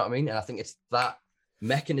 Do you know what I mean? And I think it's that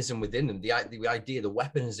mechanism within them, the idea, the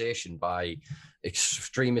weaponization by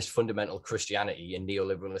extremist fundamental Christianity and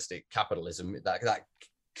neoliberalistic capitalism, that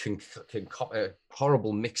can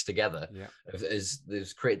horrible mix together,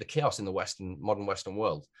 has created the chaos in the modern Western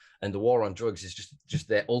world. And the war on drugs is just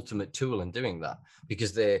their ultimate tool in doing that,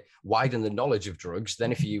 because they widen the knowledge of drugs.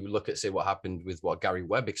 Then if you look at, say, what happened with what Gary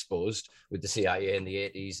Webb exposed with the CIA in the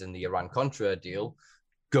 80s and the Iran-Contra deal,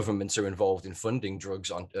 governments are involved in funding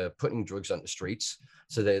drugs, putting drugs on the streets.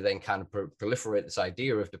 So they then kind of proliferate this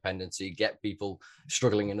idea of dependency, get people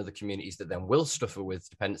struggling in other communities that then will suffer with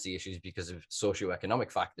dependency issues because of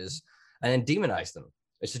socioeconomic factors, and then demonize them.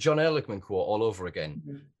 It's the John Ehrlichman quote all over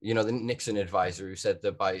again. You know, the Nixon advisor who said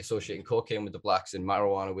that by associating cocaine with the blacks and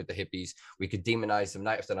marijuana with the hippies, we could demonize them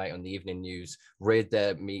night after night on the evening news, raid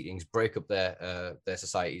their meetings, break up their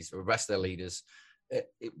societies, arrest their leaders.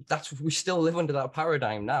 We still live under that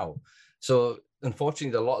paradigm now. So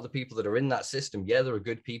unfortunately, a lot of the people that are in that system, there are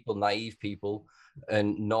good people, naive people,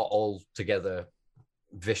 and not all together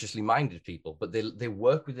viciously minded people, but they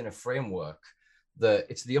work within a framework that,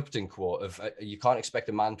 it's the Upton quote of, you can't expect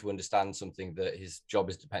a man to understand something that his job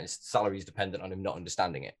is his salary is dependent on him not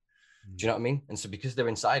understanding it. Do you know what I mean? And so because they're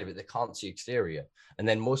inside of it, they can't see exterior. And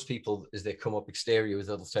then most people, as they come up exterior with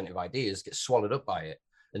alternative ideas, get swallowed up by it,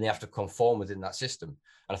 and they have to conform within that system.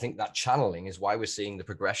 And I think that channeling is why we're seeing the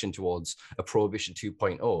progression towards a Prohibition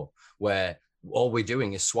 2.0, where all we're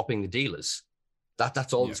doing is swapping the dealers.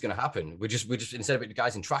 That's all that's going to happen. We just instead of it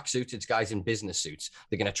guys in tracksuits, it's guys in business suits.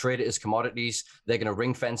 They're going to trade it as commodities. They're going to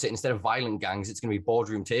ring fence it. Instead of violent gangs, it's going to be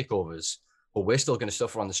boardroom takeovers. But we're still going to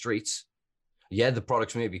suffer on the streets. Yeah, the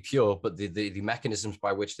products may be pure, but the mechanisms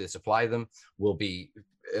by which they supply them will be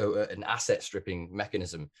an asset stripping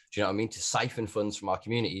mechanism. Do you know what I mean? To siphon funds from our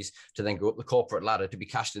communities to then go up the corporate ladder to be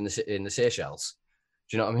cashed in the Seychelles.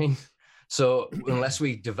 Do you know what I mean? So unless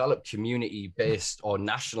we develop community-based or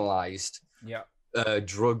nationalized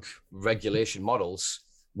drug regulation models,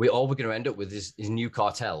 we're going to end up with is new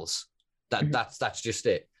cartels. That's just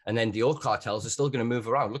it. And then the old cartels are still going to move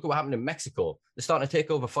around. Look at what happened in Mexico. They're starting to take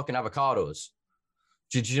over fucking avocados.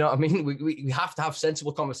 Do you know what I mean? We have to have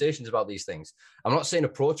sensible conversations about these things. I'm not saying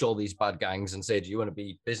approach all these bad gangs and say, do you want to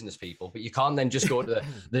be business people? But you can't then just go to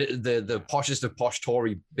the poshest of posh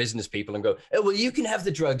Tory business people and go, oh, well, you can have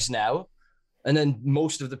the drugs now. And then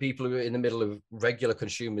most of the people who are in the middle of regular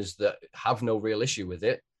consumers that have no real issue with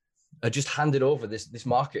it are just handed over this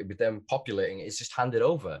market with them populating it. It's just handed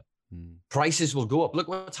over. Prices will go up. Look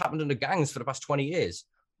what's happened in the gangs for the past 20 years.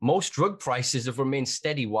 Most drug prices have remained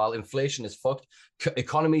steady while inflation is fucked.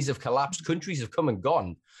 Economies have collapsed. Countries have come and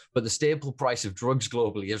gone. But the staple price of drugs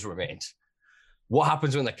globally has remained. What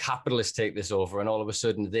happens when the capitalists take this over and all of a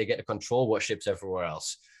sudden they get to control what ships everywhere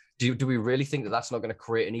else? Do we really think that that's not going to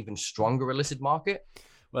create an even stronger illicit market?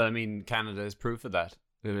 Well, I mean, Canada is proof of that.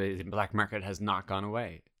 The black market has not gone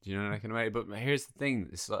away. Do you know that kind of way? But here's the thing.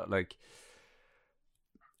 It's like,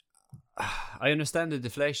 I understand the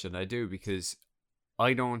deflation. I do, because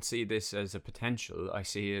I don't see this as a potential. I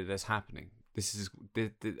see it as happening. This is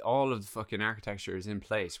all of the fucking architecture is in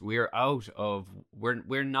place. We're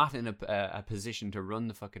not in a position to run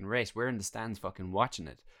the fucking race. We're in the stands fucking watching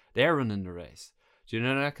it. They're running the race. Do you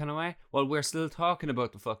know that kind of way? Well, we're still talking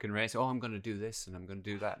about the fucking race. Oh, I'm going to do this and I'm going to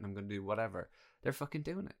do that and I'm going to do whatever. They're fucking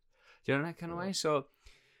doing it. Do you know that kind of way? So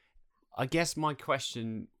I guess my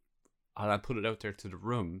question, and I put it out there to the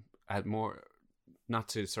room, not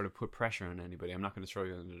to sort of put pressure on anybody. I'm not going to throw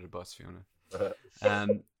you under the bus, Fiona.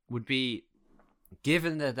 Would be,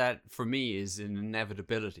 given that for me is an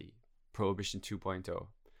inevitability, Prohibition 2.0,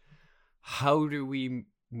 how do we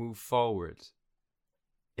move forward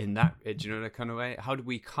in that? Do you know that kind of way? How do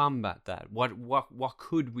we combat that? What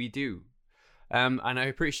could we do? And I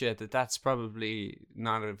appreciate that that's probably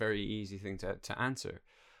not a very easy thing to answer.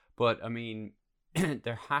 But I mean,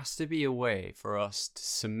 there has to be a way for us to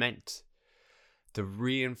cement the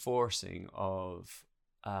reinforcing of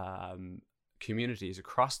communities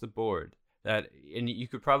across the board. And you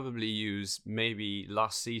could probably use maybe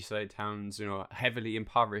lost seaside towns, heavily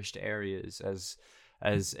impoverished areas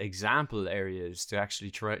as example areas to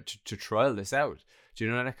actually try to trial this out. Do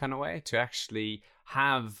you know that kind of way? To actually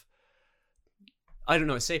have, I don't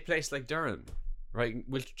know, say a place like Durham, right?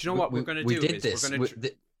 Well, do you know what we're going to do? They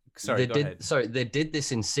did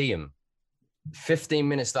this in Seaham. 15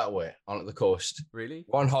 minutes that way on the coast. Really?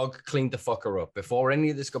 One hog cleaned the fucker up before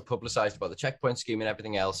any of this got publicized about the checkpoint scheme and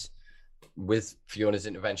everything else. With Fiona's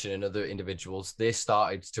intervention and other individuals, they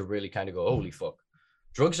started to really kind of go, holy fuck,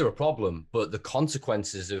 drugs are a problem, but the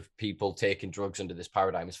consequences of people taking drugs under this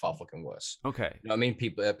paradigm is far fucking worse. Okay. You know what I mean?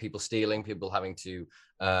 People stealing, people having to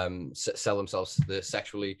sell themselves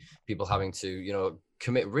sexually, people having to,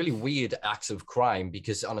 commit really weird acts of crime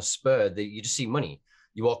because on a spur, you just see money.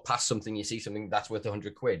 You walk past something, you see something that's worth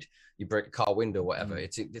 100 quid. You break a car window, whatever.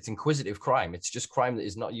 It's inquisitive crime. It's just crime that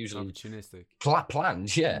is not usually opportunistic,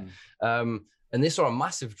 planned. Yeah. And they saw a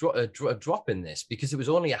massive drop in this because it was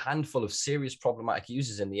only a handful of serious problematic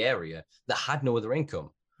users in the area that had no other income.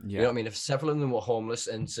 Yeah. You know what I mean? If several of them were homeless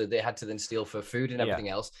and so they had to then steal for food and everything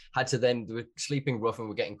else, they were sleeping rough and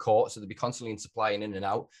were getting caught. So they'd be constantly in supply and in and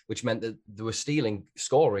out, which meant that they were stealing,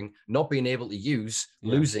 scoring, not being able to use,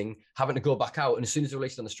 losing, having to go back out. And as soon as they're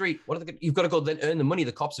released on the street, you've got to go then earn the money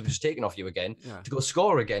the cops have just taken off you again to go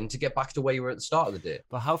score again to get back to where you were at the start of the day.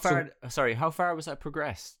 But how far was that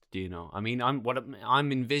progressed? Do you know? I mean, what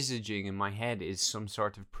I'm envisaging in my head is some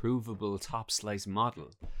sort of provable top slice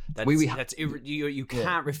model. You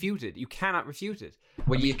can't refute it. You cannot refute it.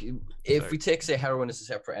 Well, if we take, say, heroin as a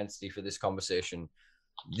separate entity for this conversation,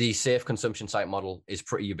 the safe consumption site model is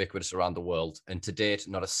pretty ubiquitous around the world. And to date,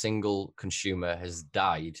 not a single consumer has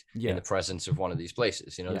died in the presence of one of these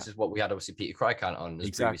places. This is what we had, obviously, Peter Crykant on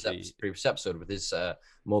this previous episode with his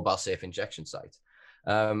mobile safe injection site.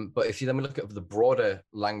 But if you then look at the broader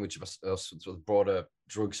language of the broader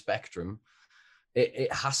drug spectrum,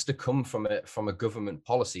 it has to come from a government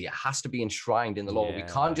policy. It has to be enshrined in the law. We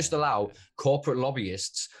can't just allow corporate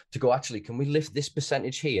lobbyists to go, actually, can we lift this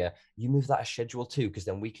percentage here? You move that as Schedule 2, because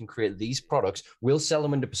then we can create these products. We'll sell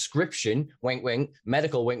them under prescription, wink, wink,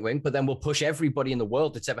 medical, wink, wink, but then we'll push everybody in the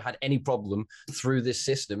world that's ever had any problem through this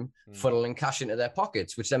system, funneling cash into their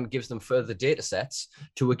pockets, which then gives them further data sets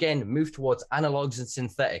to, again, move towards analogs and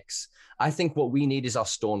synthetics. I think what we need is our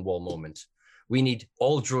Stonewall moment. We need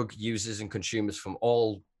all drug users and consumers from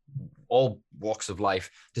all walks of life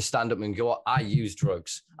to stand up and go, I use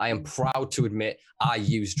drugs. I am proud to admit I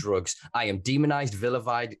use drugs. I am demonized,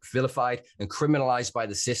 vilified, and criminalized by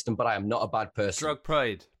the system, but I am not a bad person. Drug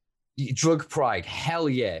pride. Drug pride. Hell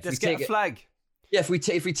yeah. Let's get a flag. Yeah, if we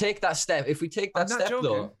take that step,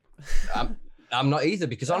 though, I'm not either,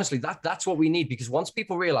 because honestly, that's what we need. Because once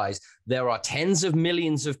people realize there are tens of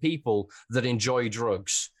millions of people that enjoy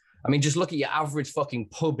drugs. I mean, just look at your average fucking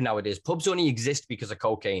pub nowadays. Pubs only exist because of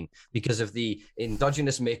cocaine, because of the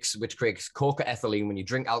endogenous mix, which creates coca-ethylene when you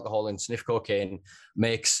drink alcohol and sniff cocaine,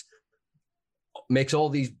 makes all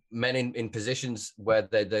these men in positions where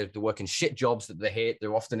they're working shit jobs that they hate.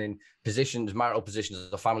 They're often in positions, marital positions,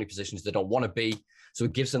 or family positions they don't want to be. So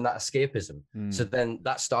it gives them that escapism. So then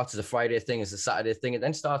that starts as a Friday thing, as a Saturday thing. It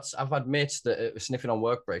then starts, I've had mates that are sniffing on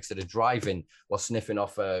work breaks, that are driving while sniffing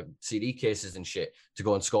off CD cases and shit to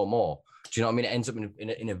go and score more. Do you know what I mean? It ends up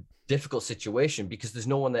in a difficult situation because there's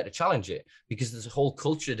no one there to challenge it, because there's a whole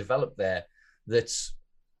culture developed there that's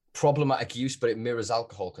problematic use, but it mirrors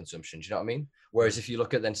alcohol consumption. Do you know what I mean? Whereas if you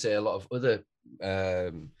look at then, say, a lot of other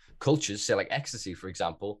cultures, say like ecstasy, for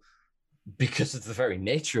example, because of the very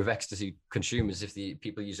nature of ecstasy consumers, if the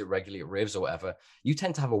people use it regularly at raves or whatever, you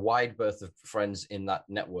tend to have a wide berth of friends in that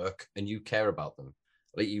network and you care about them.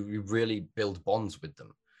 Like you really build bonds with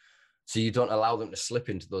them. So you don't allow them to slip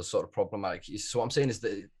into those sort of problematic. So what I'm saying is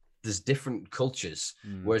that there's different cultures,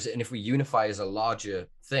 whereas, and if we unify as a larger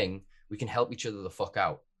thing, we can help each other the fuck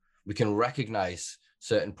out. We can recognize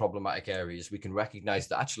certain problematic areas. We can recognize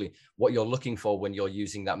that actually what you're looking for when you're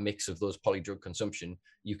using that mix of those polydrug consumption,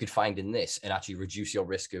 you could find in this and actually reduce your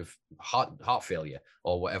risk of heart failure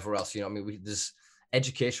or whatever else. You know what I mean? There's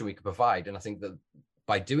education we could provide. And I think that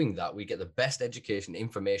by doing that, we get the best education,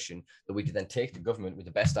 information that we could then take to government with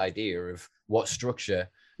the best idea of what structure,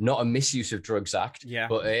 not a misuse of drugs act,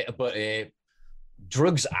 but a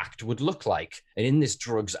drugs act would look like. And in this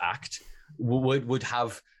drugs act would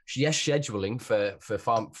have, yes, scheduling for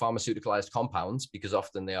pharmaceuticalized compounds, because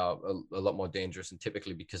often they are a lot more dangerous and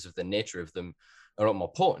typically because of the nature of them are a lot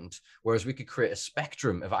more potent, whereas we could create a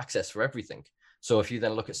spectrum of access for everything. So if you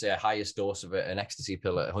then look at, say, a highest dose of an ecstasy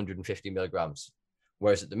pill at 150 milligrams,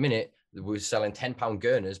 whereas at the minute we're selling 10-pound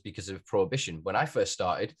Gurners because of prohibition. When I first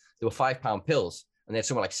started, there were 5-pound pills and they had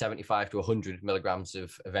somewhere like 75 to 100 milligrams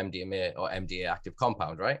of MDMA or MDA active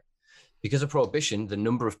compound, right? Because of prohibition, the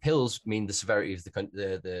number of pills mean the severity of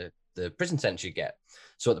the prison sentence you get.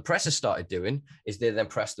 So what the press has started doing is they then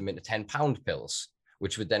press them into 10-pound pills,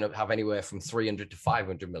 which would then have anywhere from 300 to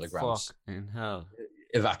 500 milligrams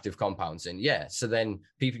of active compounds in. Yeah. So then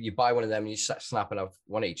you buy one of them and you snap and have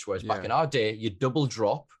one each. Whereas back in our day, you double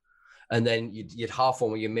drop and then you'd half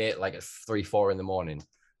one with your mate like at 3-4 in the morning.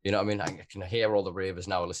 You know what I mean? I can hear all the ravers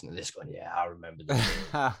now listening to this going, yeah, I remember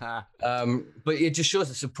that. But it just shows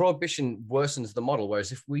that so prohibition worsens the model,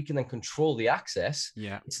 whereas if we can then control the access,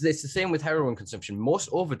 it's the same with heroin consumption. Most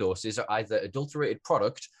overdoses are either adulterated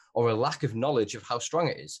product or a lack of knowledge of how strong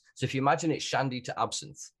it is. So if you imagine it's shandy to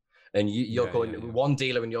absinthe, and you're going one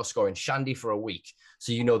dealer and you're scoring shandy for a week,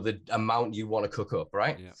 so you know the amount you want to cook up,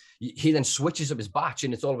 right? He then switches up his batch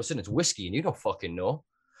and it's all of a sudden it's whiskey and you don't fucking know.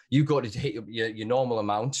 You got to hit your normal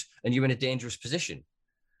amount and you're in a dangerous position.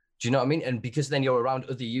 Do you know what I mean? And because then you're around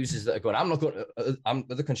other users that are going,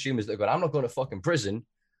 other consumers that are going, I'm not going to fucking prison.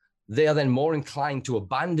 They are then more inclined to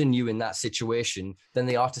abandon you in that situation than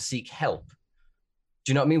they are to seek help.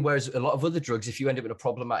 Do you know what I mean? Whereas a lot of other drugs, if you end up in a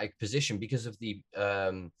problematic position because of the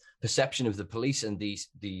perception of the police and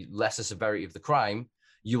the lesser severity of the crime,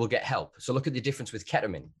 you will get help. So look at the difference with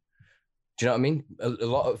ketamine. Do you know what I mean? A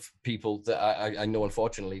lot of people that I know,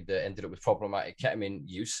 unfortunately, that ended up with problematic ketamine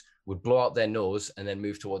use would blow out their nose and then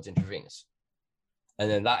move towards intravenous. And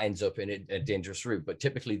then that ends up in a dangerous route. But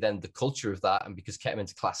typically then the culture of that, and because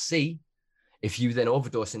ketamine's class C, if you then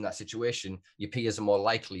overdose in that situation, your peers are more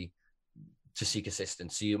likely to seek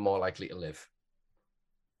assistance. So you're more likely to live.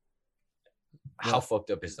 How fucked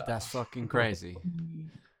up is that? That's fucking crazy.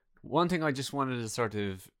 One thing I just wanted to sort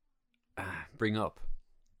of bring up,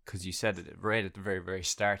 because you said it right at the very, very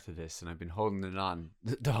start of this, and I've been holding it on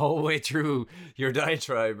the whole way through your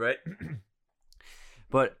diatribe, right?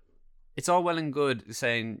 But it's all well and good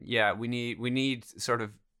saying, yeah, we need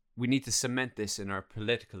to cement this in our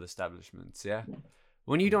political establishments. Yeah,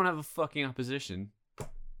 when you don't have a fucking opposition,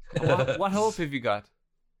 what hope have you got?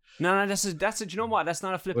 No, that's a. Do you know what? That's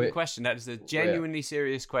not a flippant question. That is a genuinely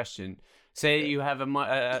serious question. Say you have not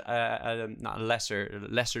a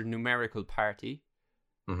lesser numerical party.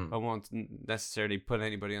 I won't necessarily put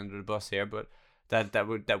anybody under the bus here, but that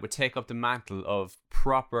would take up the mantle of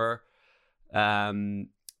proper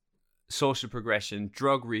social progression,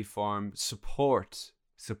 drug reform, support.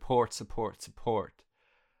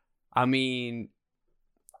 I mean,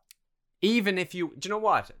 even if do you know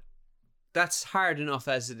what? That's hard enough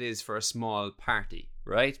as it is for a small party,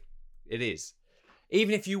 right? It is.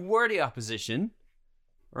 Even if you were the opposition,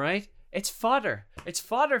 right? It's fodder. It's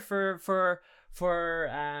fodder for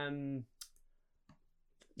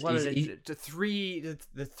what are the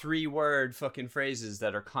three word fucking phrases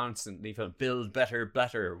that are constantly build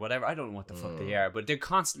better, whatever. I don't know what the fuck they are, but they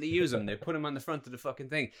constantly use them. They put them on the front of the fucking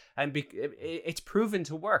thing, and it's proven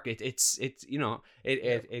to work. It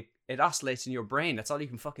oscillates in your brain. That's all you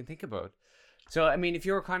can fucking think about. So I mean, if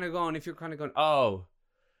you're kind of going, oh,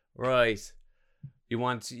 right, you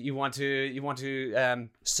want to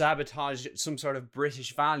sabotage some sort of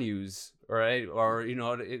British values, right? Or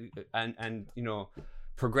and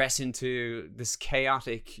progress into this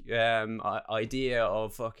chaotic idea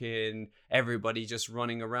of fucking everybody just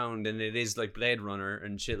running around, and it is like Blade Runner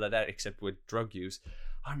and shit like that, except with drug use.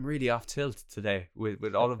 I'm really off tilt today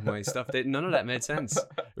with all of my stuff. None of that made sense.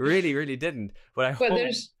 Really, really didn't. But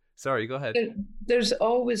sorry, go ahead. There's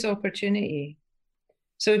always opportunity.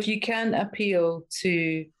 So if you can't appeal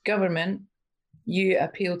to government, you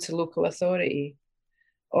appeal to local authority,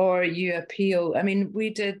 or you appeal. I mean,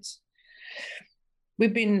 we've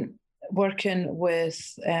been working with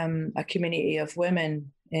a community of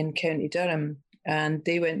women in County Durham, and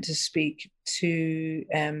they went to speak to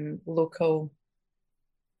local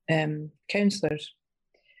councillors,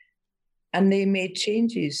 and they made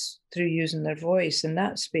changes through using their voice in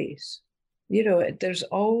that space. There's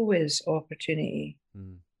always opportunity.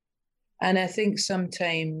 And I think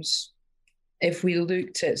sometimes if we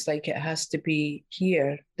looked, it's like it has to be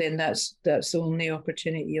here, then that's the only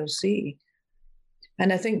opportunity you'll see.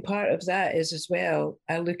 And I think part of that is as well,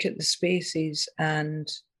 I look at the spaces and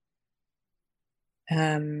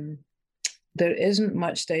there isn't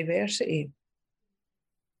much diversity.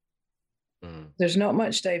 There's not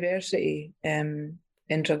much diversity in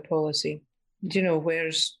drug policy,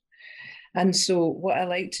 and so what I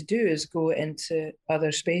like to do is go into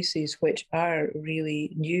other spaces which are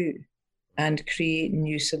really new and create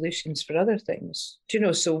new solutions for other things.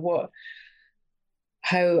 So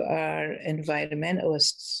how are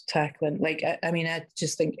environmentalists tackling? I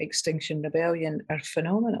just think Extinction Rebellion are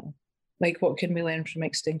phenomenal. Like, what can we learn from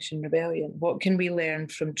Extinction Rebellion? What can we learn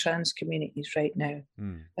from trans communities right now?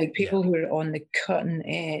 Like people who are on the cutting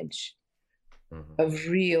edge of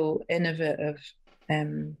real innovative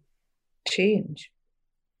change,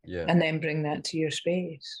 and then bring that to your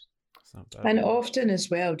space. And often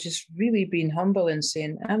as well, just really being humble and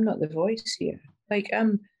saying, I'm not the voice here. Like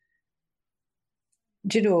I'm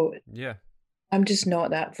just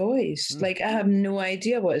not that voice. Like I have no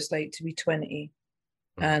idea what it's like to be 20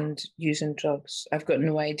 and using drugs. I've got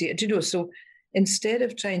no idea. So instead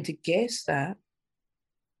of trying to guess that,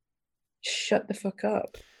 shut the fuck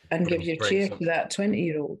up and give your chair to that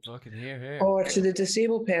 20-year-old or to the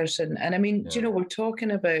disabled person. And I mean, we're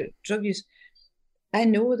talking about drug use. I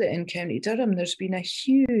know that in County Durham, there's been a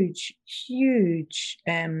huge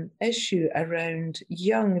issue around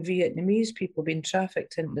young Vietnamese people being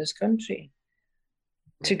trafficked into this country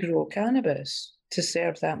to grow cannabis, to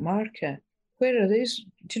serve that market. Where are these?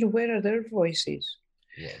 Where are their voices?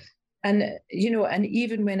 Yeah. And, and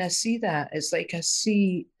even when I see that, it's like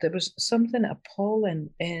there was something appalling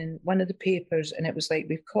in one of the papers, and it was like,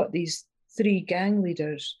 we've caught these 3 gang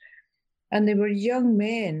leaders, and they were young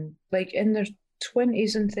men, like in their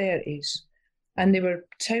 20s and 30s, and they were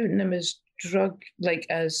touting them as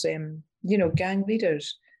gang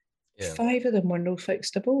leaders. Yeah. 5 of them were no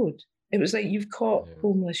fixed abode. It was like, you've caught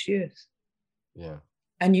homeless youth. Yeah.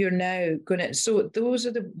 And you're now going to, so those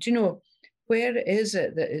are where is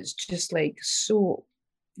it that it's just like, so,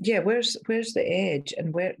 where's the edge,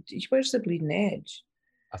 and where's the bleeding edge?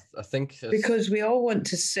 I think because we all want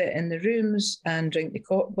to sit in the rooms and drink the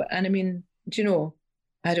coffee. And I mean,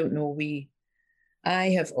 I don't know, I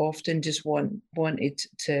have often just wanted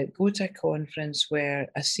to go to a conference where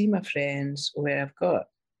I see my friends, where I've got,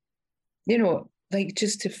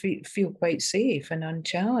 just to feel quite safe and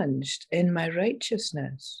unchallenged in my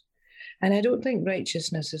righteousness. And I don't think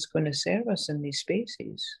righteousness is going to serve us in these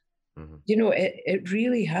spaces. You know, it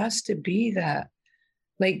really has to be that,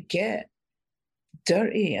 like, get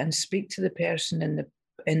dirty and speak to the person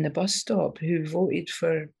in the bus stop who voted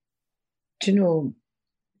for, you know,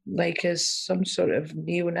 like as some sort of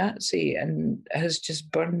neo-Nazi and has just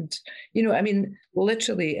burned, you know, I mean,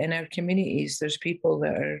 literally in our communities, there's people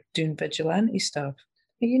that are doing vigilante stuff.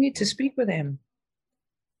 And you need to speak with them.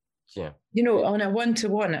 Yeah. You know, on a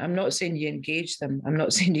one-to-one, I'm not saying you engage them. I'm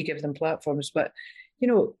not saying you give them platforms, but, you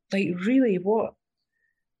know, like really what?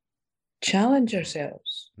 Challenge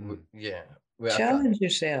yourselves. Yeah. Challenge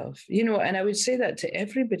yourself, you know, and I would say that to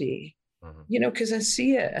everybody, you know, because I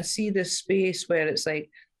see it. I see this space where it's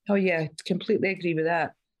like, oh, yeah, completely agree with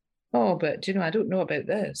that. Oh, but, you know, I don't know about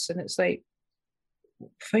this. And it's like,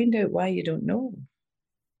 find out why you don't know.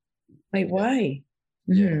 Like, why?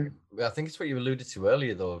 Yeah. I think it's what you alluded to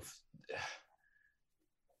earlier, though, of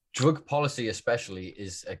drug policy especially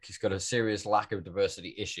it's got a serious lack of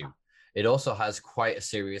diversity issue. It also has quite a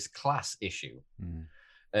serious class issue.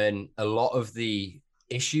 And a lot of the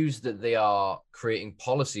issues that they are creating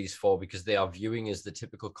policies for, because they are viewing as the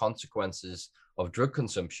typical consequences of drug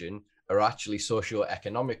consumption, are actually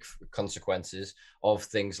socioeconomic consequences of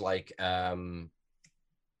things like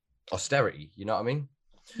austerity. You know what I mean?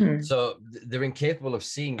 So they're incapable of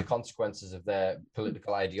seeing the consequences of their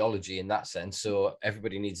political ideology in that sense. So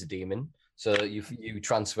everybody needs a demon. So you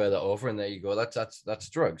transfer that over, and there you go. That's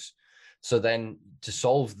drugs. So then to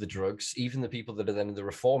solve the drugs, even the people that are then the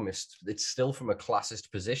reformists, it's still from a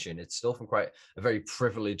classist position. It's still from quite a very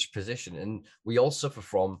privileged position. And we all suffer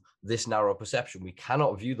from this narrow perception. We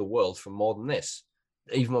cannot view the world from more than this.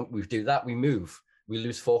 Even when we do that, we move. We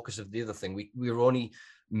lose focus of the other thing. We're only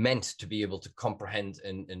meant to be able to comprehend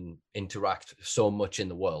and interact so much in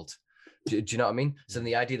the world. Do you know what I mean? So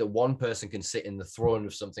the idea that one person can sit in the throne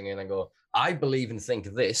of something and then go, I believe and think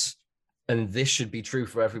this, and this should be true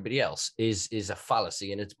for everybody else, is a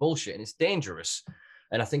fallacy, and it's bullshit, and it's dangerous.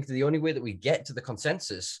 And I think the only way that we get to the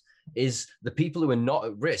consensus is the people who are not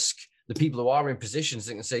at risk, the people who are in positions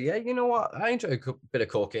that can say, yeah, you know what, I enjoy a bit of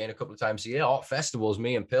cocaine a couple of times a year, art festivals,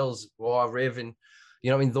 me and pills, or raving,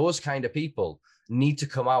 you know, I mean, those kind of people need to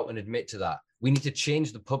come out and admit to that. We need to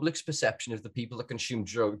change the public's perception of the people that consume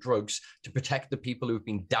drugs to protect the people who have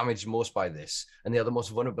been damaged most by this. And they are the most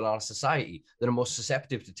vulnerable in our society, that are most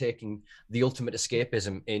susceptible to taking the ultimate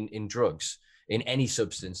escapism in drugs, in any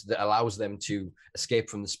substance that allows them to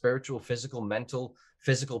escape from the spiritual, physical, mental,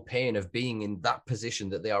 physical pain of being in that position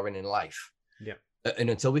that they are in life. Yeah.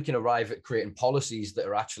 And until we can arrive at creating policies that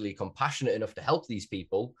are actually compassionate enough to help these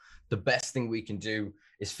people, the best thing we can do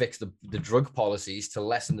is fix the drug policies to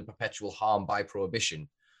lessen the perpetual harm by prohibition.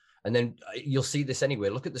 And then you'll see this anyway.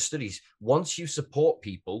 Look at the studies. Once you support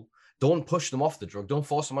people, don't push them off the drug, don't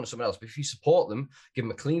force them onto someone else. But if you support them, give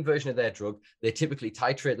them a clean version of their drug, they typically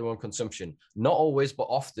titrate their own consumption. Not always, but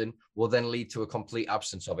often will then lead to a complete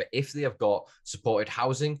absence of it. If they have got supported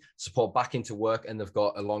housing, support back into work, and they've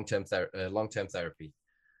got a long-term therapy,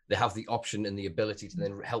 they have the option and the ability to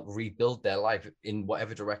then help rebuild their life in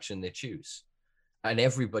whatever direction they choose. And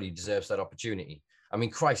everybody deserves that opportunity. I mean,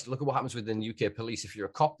 Christ, look at what happens within the UK police. If you're a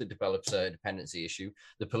cop that develops a dependency issue,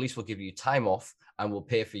 the police will give you time off and will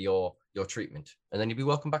pay for your treatment. And then you'll be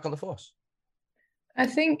welcome back on the force. I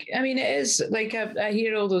think, I mean, it is like, I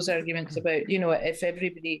hear all those arguments about, you know, if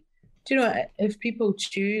everybody, do you know, if people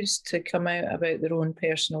choose to come out about their own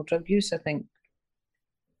personal drug use, I think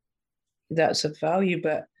that's of value,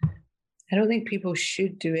 but I don't think people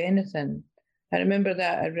should do anything. I remember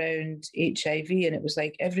that around HIV, and it was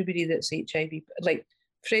like everybody that's HIV, like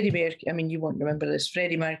Freddie Mercury, I mean, you won't remember this,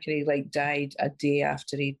 Freddie Mercury like died a day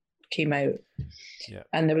after he came out. Yeah.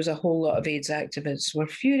 And there was a whole lot of AIDS activists were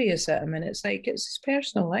furious at him, and it's like, it's his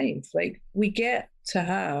personal life. Like, we get to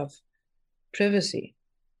have privacy.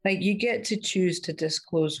 Like, you get to choose to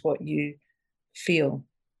disclose what you feel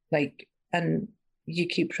like, and you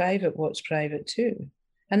keep private what's private too.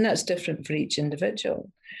 And that's different for each individual.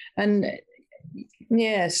 And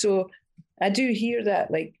yeah, so I do hear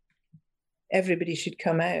that, like, everybody should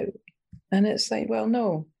come out. And it's like, well,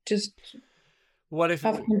 no, just what if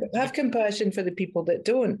have compassion for the people that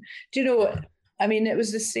don't. Do you know, I mean, it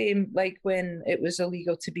was the same like when it was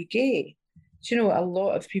illegal to be gay. Do you know, a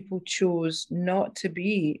lot of people chose not to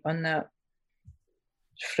be on that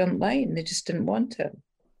front line. They just didn't want it.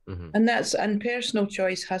 And personal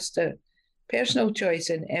choice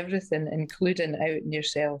in everything, including outing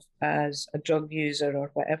yourself as a drug user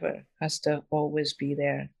or whatever, has to always be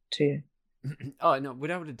there too. Oh no,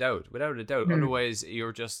 without a doubt. Otherwise,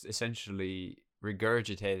 you're just essentially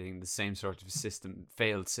regurgitating the same sort of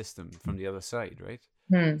failed system from the other side, right?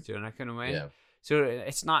 So in that kind of way. Yeah. So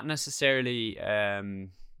it's not necessarily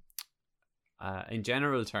in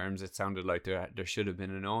general terms, it sounded like there should have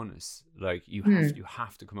been an onus. Like you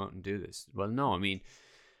have to come out and do this. Well, no, I mean,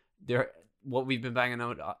 what we've been banging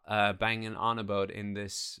on about in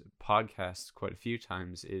this podcast quite a few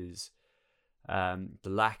times is the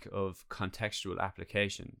lack of contextual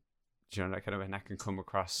application. Do you know that kind of way? And that can come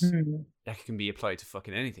across. That can be applied to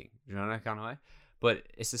fucking anything. Do you know that kind of way? But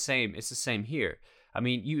it's the same. It's the same here. I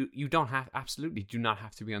mean, you absolutely do not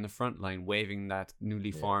have to be on the front line waving that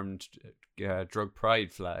newly formed drug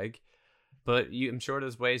pride flag, but I'm sure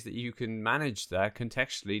there's ways that you can manage that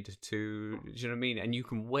contextually to you know what I mean, and you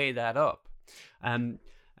can weigh that up. And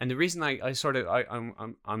the reason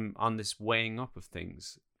I'm on this weighing up of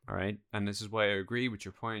things, all right, and this is why I agree with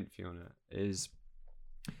your point, Fiona, is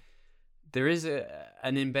there is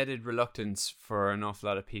an embedded reluctance for an awful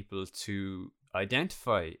lot of people to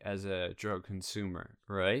identify as a drug consumer,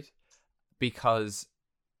 right? Because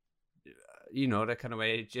that kind of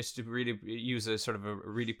way, just to really use a sort of a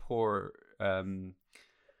really poor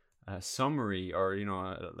summary, or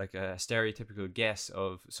like a stereotypical guess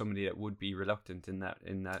of somebody that would be reluctant in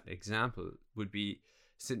that example would be,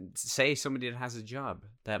 say, somebody that has a job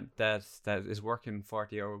that is working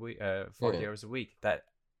 40 hours a week, that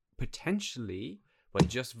potentially by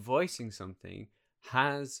just voicing something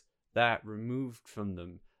has that removed from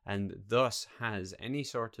them, and thus has any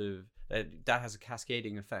sort of that has a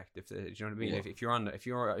cascading effect. If do you know what I mean? Yeah.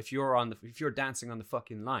 If you're dancing on the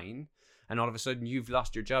fucking line, and all of a sudden you've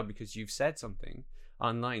lost your job because you've said something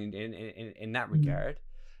online in that regard,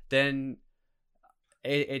 then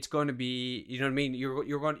it's going to be, you know what I mean?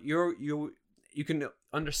 You can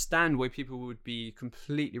understand why people would be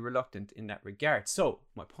completely reluctant in that regard. So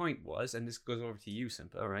my point was, and this goes over to you,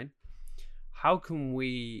 Simpa, all right? How can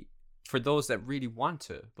we, for those that really want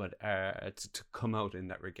to, but to come out in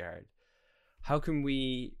that regard, how can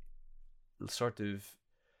we sort of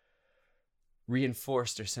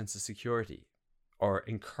reinforce their sense of security or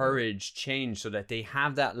encourage change so that they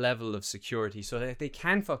have that level of security, so that they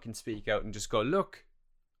can fucking speak out and just go, look,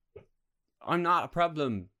 I'm not a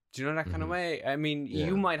problem. Do you know that kind of way? I mean,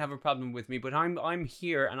 you might have a problem with me, but I'm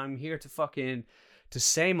here, and I'm here to fucking to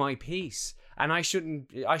say my piece, and I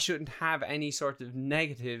shouldn't have any sort of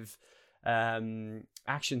negative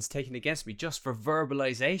actions taken against me just for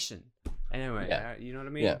verbalization. Anyway, you know what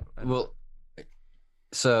I mean? Yeah. Well,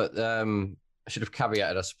 so I should have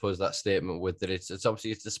caveated, I suppose, that statement with that it's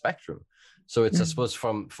obviously it's the spectrum. So it's I suppose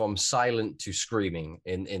from silent to screaming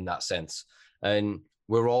in that sense, and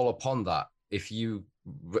we're all upon that. If you,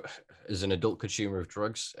 as an adult consumer of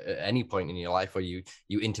drugs, at any point in your life where you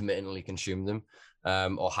intermittently consume them,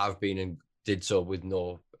 or have been and did so with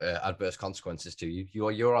no adverse consequences to you,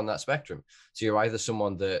 you're on that spectrum. So you're either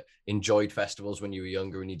someone that enjoyed festivals when you were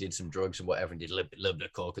younger and you did some drugs and whatever, and did a little bit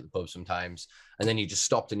of coke at the pub sometimes, and then you just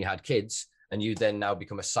stopped and you had kids, and you then now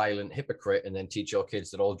become a silent hypocrite and then teach your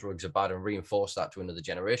kids that all drugs are bad and reinforce that to another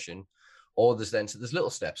generation. Or there's little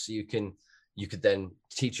steps. So you could then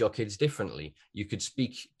teach your kids differently. You could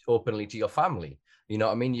speak openly to your family. You know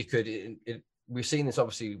what I mean? You could. We've seen this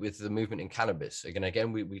obviously with the movement in cannabis.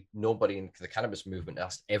 Again, we nobody in the cannabis movement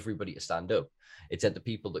asked everybody to stand up. It said the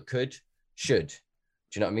people that could, should. Do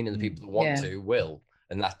you know what I mean? And the people that want to will.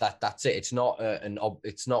 And that's it. It's not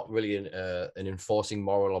it's not really an enforcing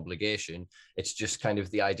moral obligation. It's just kind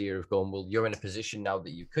of the idea of going, well, you're in a position now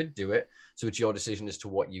that you could do it, so it's your decision as to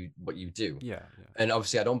what you do. Yeah. And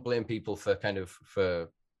obviously, I don't blame people for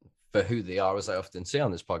who they are, as I often say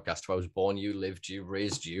on this podcast. If I was born you, lived you,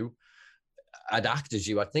 raised you, I'd act as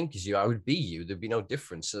you, I'd think as you, I would be you. There'd be no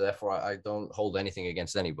difference. So therefore, I don't hold anything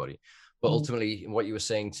against anybody. But ultimately, what you were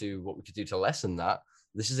saying to what we could do to lessen that,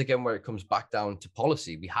 this is again where it comes back down to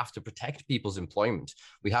policy. We have to protect people's employment.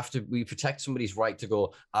 We protect somebody's right to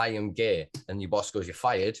go, I am gay, and your boss goes, you're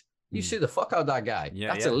fired. You sue the fuck out of that guy.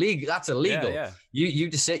 That's illegal. That's illegal.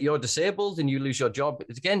 You're disabled and you lose your job.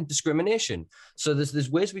 It's again discrimination. So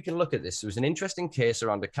there's ways we can look at this. There was an interesting case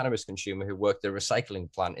around a cannabis consumer who worked at a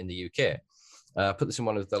recycling plant in the UK. I put this in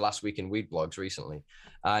one of the Last Week in Weed blogs recently,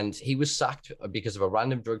 and he was sacked because of a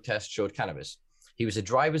random drug test showed cannabis. He was a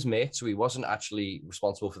driver's mate, so he wasn't actually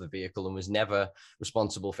responsible for the vehicle and was never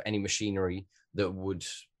responsible for any machinery that would,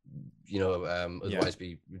 otherwise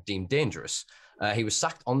be deemed dangerous. He was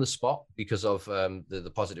sacked on the spot because of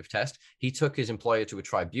the positive test. He took his employer to a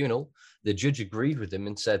tribunal. The judge agreed with him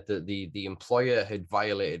and said that the employer had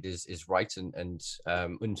violated his rights and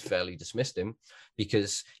unfairly dismissed him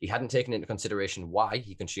because he hadn't taken into consideration why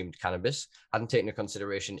he consumed cannabis, hadn't taken into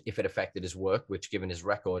consideration if it affected his work, which given his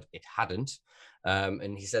record, it hadn't.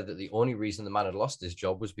 And he said that the only reason the man had lost his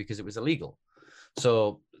job was because it was illegal.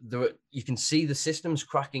 So you can see the systems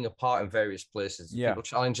cracking apart in various places. Yeah. People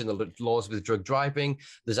challenging the laws with drug driving.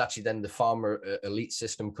 There's actually then the farmer elite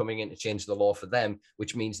system coming in to change the law for them,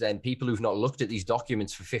 which means then people who've not looked at these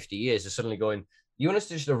documents for 50 years are suddenly going, you want us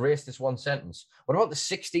to just erase this one sentence? What about the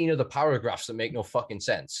 16 other paragraphs that make no fucking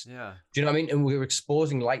sense? Yeah. Do you know what I mean? And we're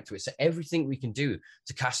exposing light to it. So everything we can do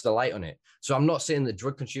to cast a light on it. So I'm not saying that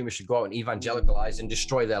drug consumers should go out and evangelicalize and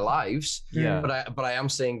destroy their lives. Yeah. But I am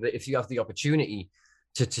saying that if you have the opportunity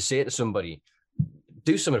to say to somebody,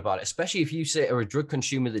 do something about it, especially if you say are a drug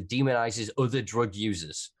consumer that demonizes other drug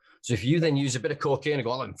users. So if you then use a bit of cocaine and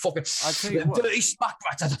go, oh, them fucking dirty smack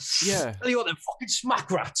rats. Yeah. Tell you what, them fucking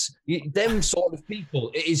smack rats. Them sort of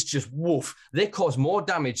people, it is just woof. They cause more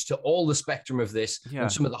damage to all the spectrum of this than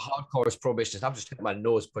some of the hardcorest prohibitionists. I've just hit my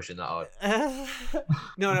nose pushing that out.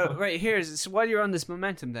 No, right, so while you're on this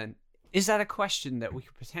momentum then, is that a question that we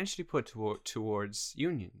could potentially put towards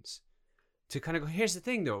unions? To kind of go, here's the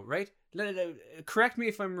thing though, right? Correct me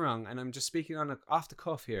if I'm wrong, and I'm just speaking on off the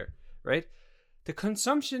cuff here, right? The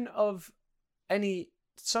consumption of any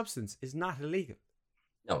substance is not illegal.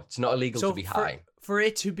 No, it's not illegal to be high. For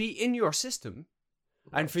it to be in your system,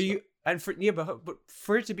 but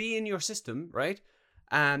for it to be in your system, right?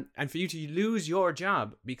 And for you to lose your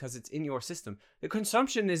job because it's in your system, the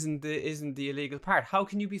consumption isn't the illegal part. How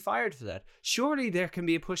can you be fired for that? Surely there can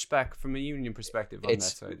be a pushback from a union perspective on that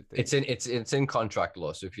side of things. It's in contract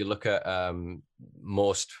law. So if you look at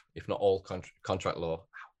most, if not all, contract law.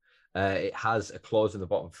 It has a clause in the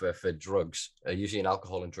bottom for drugs, usually an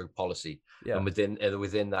alcohol and drug policy. Yeah. And within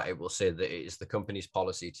that, it will say that it is the company's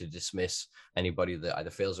policy to dismiss anybody that either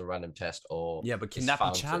fails a random test or... Yeah, but can that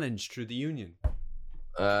be challenged through the union?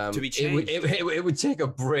 To be changed? It would take a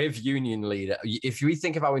brave union leader. If we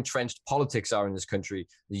think of how entrenched politics are in this country,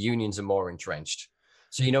 the unions are more entrenched.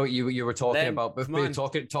 So you know what you were talking about before,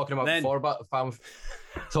 talking about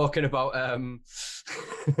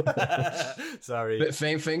sorry,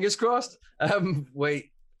 fingers crossed.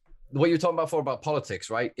 Wait, what you were talking about before about politics,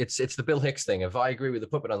 right? It's the Bill Hicks thing. If I agree with the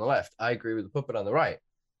puppet on the left, I agree with the puppet on the right.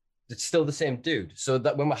 It's still the same dude. So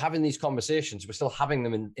that when we're having these conversations, we're still having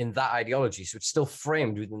them in that ideology. So it's still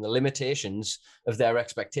framed within the limitations of their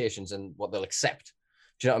expectations and what they'll accept.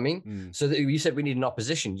 Do you know what I mean? So you said we need an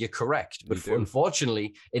opposition. You're correct. But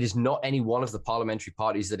unfortunately, it is not any one of the parliamentary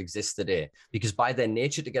parties that exist today, because by their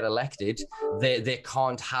nature to get elected, they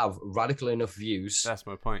can't have radical enough views. That's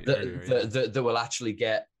my point. That will actually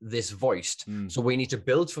get this voiced. So we need to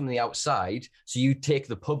build from the outside. So you take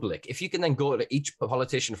the public. If you can then go to each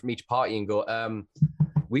politician from each party and go,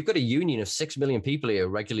 we've got a union of 6 million people here who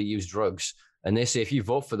regularly use drugs. And they say, if you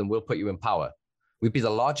vote for them, we'll put you in power. We'd be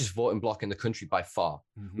the largest voting bloc in the country by far.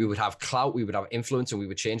 Mm-hmm. We would have clout, we would have influence, and we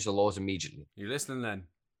would change the laws immediately. You're listening then.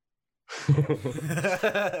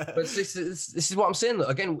 But this is what I'm saying. Though.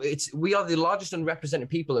 Again, we are the largest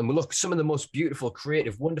unrepresented people, and we look, some of the most beautiful,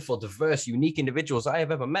 creative, wonderful, diverse, unique individuals I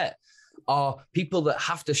have ever met are people that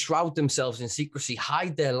have to shroud themselves in secrecy,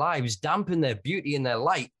 hide their lives, dampen their beauty and their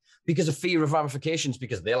light because of fear of ramifications,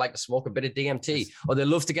 because they like to smoke a bit of DMT, or they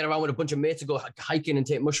love to get around with a bunch of mates and go hiking and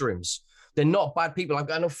take mushrooms. They're not bad people. I've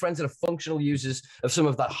got enough friends that are functional users of some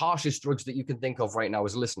of the harshest drugs that you can think of right now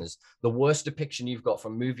as listeners. The worst depiction you've got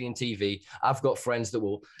from movie and TV. I've got friends that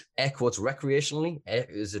will, air quotes, recreationally,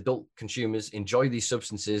 as adult consumers, enjoy these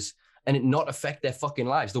substances and it not affect their fucking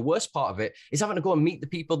lives. The worst part of it is having to go and meet the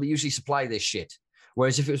people that usually supply this shit.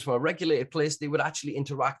 Whereas if it was from a regulated place, they would actually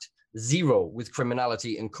interact zero with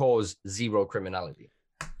criminality and cause zero criminality.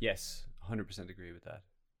 Yes, 100% agree with that.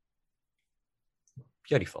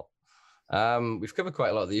 Beautiful. We've covered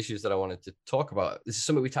quite a lot of the issues that I wanted to talk about. This is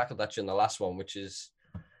something we tackled actually in the last one, which is,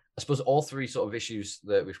 I suppose, all three sort of issues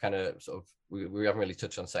that we've kind of we haven't really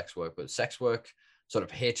touched on sex work, but sex work, sort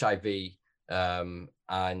of HIV,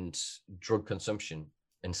 and drug consumption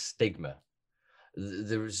and stigma.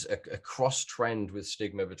 There's a cross trend with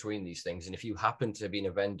stigma between these things. And if you happen to be in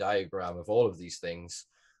a Venn diagram of all of these things,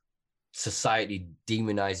 society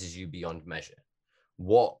demonizes you beyond measure.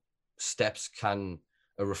 What steps can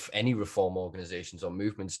any reform organizations or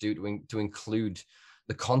movements do to include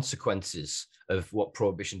the consequences of what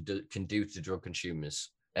prohibition can do to drug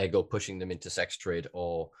consumers, ergo pushing them into sex trade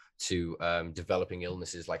or to developing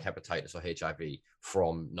illnesses like hepatitis or HIV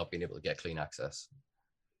from not being able to get clean access?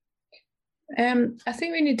 I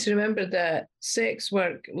think we need to remember that sex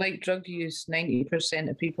work, like drug use,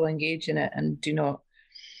 90% of people engage in it and do not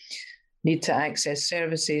need to access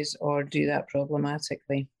services or do that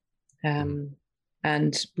problematically.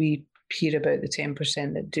 And we hear about the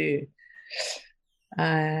 10% that do.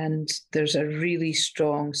 And there's a really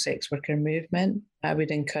strong sex worker movement I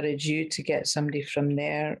would encourage you to get somebody from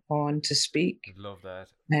there on to speak. I'd love that.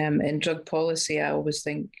 In drug policy, I always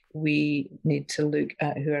think we need to look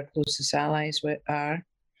at who our closest allies are.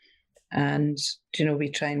 And, we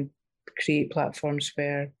try and create platforms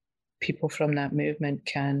where people from that movement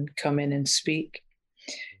can come in and speak.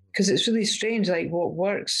 Because it's really strange, like what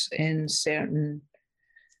works in certain...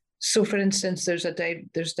 So, for instance, there's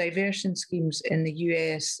diversion schemes in the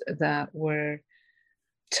US that were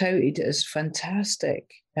touted as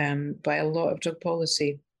fantastic by a lot of drug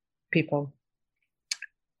policy people.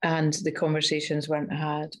 And the conversations weren't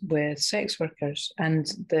had with sex workers. And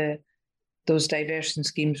those diversion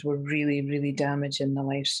schemes were really, really damaging the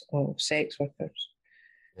lives of sex workers.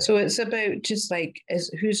 Yeah. So it's about just like,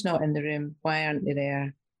 who's not in the room? Why aren't they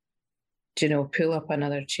there? Pull up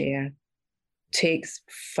another chair. Take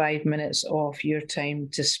 5 minutes off your time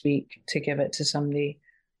to speak, to give it to somebody,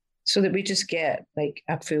 so that we just get like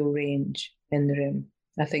a full range in the room.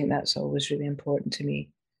 I think that's always really important to me.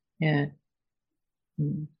 Yeah.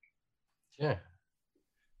 Yeah.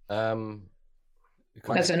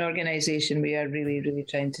 As an organisation, we are really, really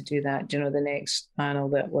trying to do that. The next panel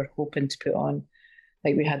that we're hoping to put on,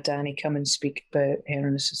 like we had Danny come and speak about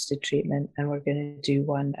heroin-assisted treatment, and we're going to do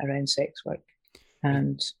one around sex work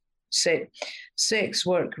and sex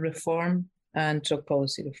work reform and drug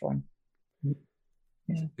policy reform.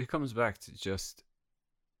 Yeah. It comes back to just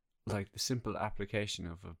like the simple application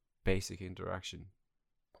of a basic interaction.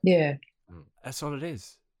 Yeah. That's all it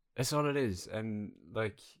is. That's all it is. And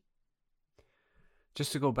like,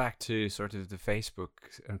 just to go back to sort of the Facebook,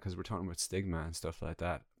 because we're talking about stigma and stuff like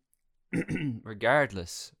that,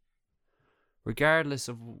 regardless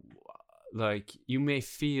of, like, you may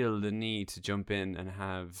feel the need to jump in and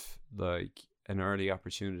have like an early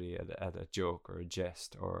opportunity at a joke or a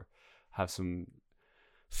jest, or have some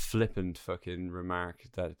flippant fucking remark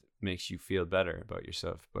that makes you feel better about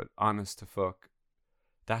yourself. But honest to fuck,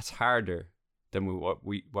 that's harder than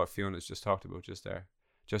what Fiona's just talked about just there.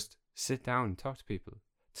 Just sit down and talk to people.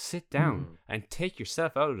 Sit down and take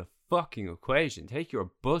yourself out of the fucking equation. Take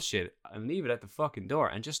your bullshit and leave it at the fucking door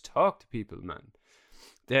and just talk to people, man.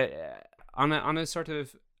 On a sort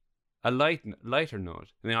of a lighter note,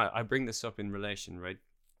 I mean, I bring this up in relation, right?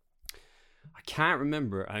 I can't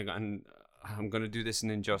remember, and I'm going to do this an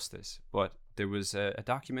injustice, but there was a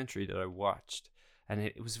documentary that I watched, and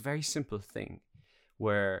it was a very simple thing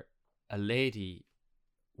where a lady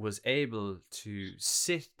was able to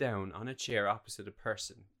sit down on a chair opposite a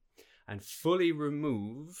person and fully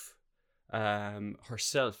remove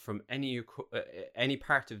herself from any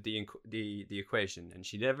part of the equation, and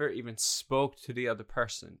she never even spoke to the other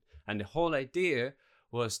person. And the whole idea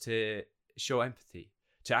was to show empathy,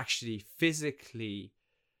 to actually physically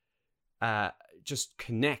just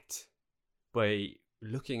connect by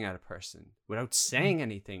looking at a person without saying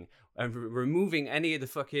anything, and removing any of the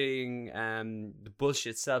fucking the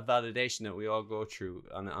bullshit self-validation that we all go through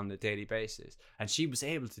on a daily basis. And she was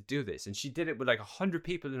able to do this, and she did it with like 100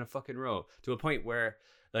 people in a fucking row, to a point where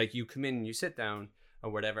like you come in, you sit down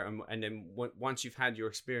or whatever, and then once you've had your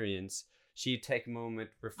experience, she'd take a moment,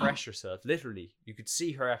 refresh herself. Literally, you could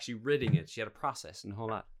see her actually reading it. She had a process and a whole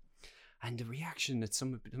lot. And the reaction that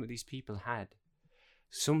some of these people had,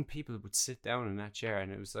 some people would sit down in that chair,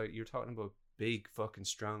 and it was like, you're talking about big fucking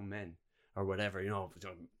strong men or whatever,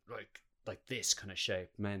 like this kind of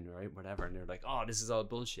shaped men, right? Whatever. And they're like, oh, this is all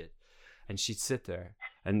bullshit. And she'd sit there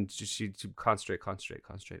and she'd concentrate,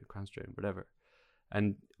 whatever.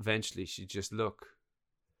 And eventually she'd just look.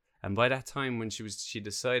 And by that time, when she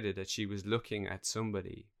decided that she was looking at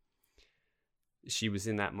somebody, she was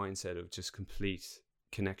in that mindset of just complete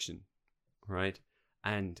connection, right?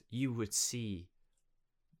 And you would see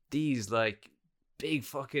these like big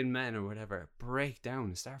fucking men or whatever break down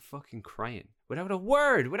and start fucking crying without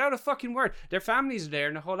a fucking word. Their families are there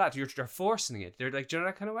and the whole lot. They're forcing it. They're like, do you know,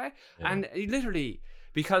 that kind of way? Yeah. And literally,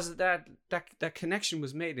 because that connection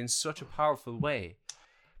was made in such a powerful way,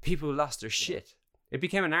 people lost their shit. It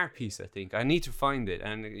became an art piece, I think. I need to find it,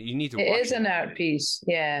 and you need to watch it. It is an art piece,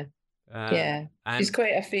 yeah. Yeah. She's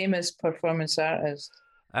quite a famous performance artist.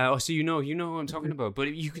 So you know who I'm talking about.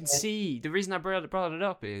 But you can see, the reason I brought it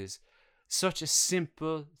up is such a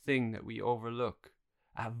simple thing that we overlook.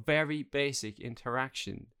 A very basic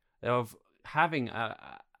interaction of having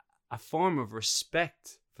a form of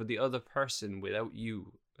respect for the other person without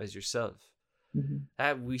you as yourself.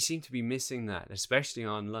 Mm-hmm. We seem to be missing that, especially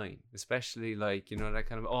online. Especially like, that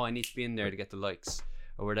kind of, oh, I need to be in there to get the likes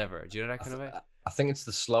or whatever. Do you know that kind of way? I think it's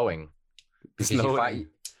the slowing.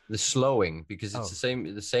 The slowing, because it's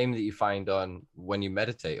the same that you find on when you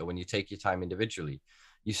meditate or when you take your time individually.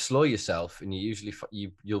 you slow yourself, and you usually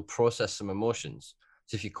you'll process some emotions.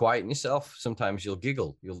 So if you quieten yourself, sometimes you'll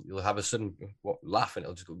giggle, you'll have a sudden laugh, and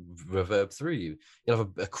it'll just reverb through you. You'll have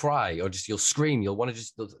a cry, or just you'll scream. You'll want to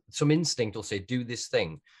just, some instinct will say, do this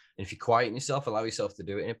thing. And if you quieten yourself, allow yourself to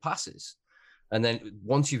do it, and it passes. And then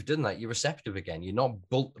once you've done that, you're receptive again. You're not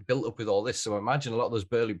built up with all this. So imagine a lot of those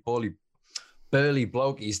burly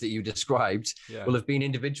blokies that you described will have been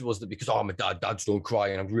individuals that, because, oh, my dads don't cry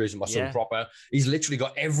and I'm raising my son proper. He's literally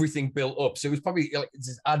got everything built up. So it was probably like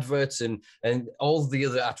adverts and all the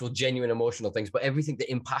other actual genuine emotional things, but everything that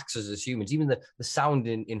impacts us as humans, even the sound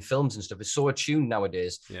in films and stuff is so attuned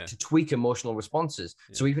nowadays to tweak emotional responses.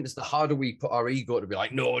 So even as the harder we put our ego to be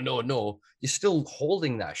like, no, you're still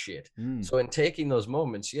holding that shit. So in taking those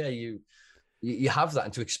moments, you have that,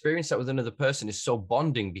 and to experience that with another person is so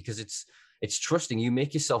bonding, because it's trusting. You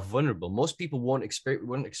make yourself vulnerable. Most people won't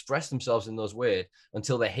express themselves in those ways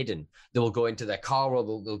until they're hidden. They will go into their car, or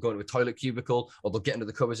they'll go into a toilet cubicle, or they'll get under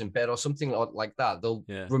the covers in bed, or something like that. They'll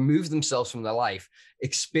remove themselves from their life,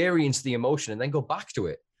 experience the emotion, and then go back to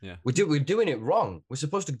it. We're doing it wrong. We're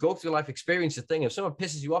supposed to go through life, experience the thing. If someone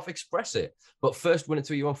pisses you off, express it, but first run it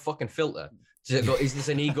through your own fucking filter. To go, is this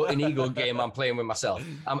an ego game I'm playing with myself?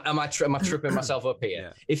 Am I tripping myself up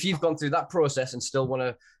here? If you've gone through that process and still want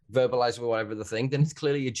to verbalize or whatever the thing, then it's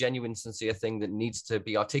clearly a genuine, sincere thing that needs to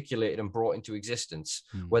be articulated and brought into existence.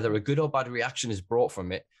 Whether a good or bad reaction is brought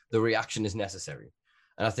from it, the reaction is necessary.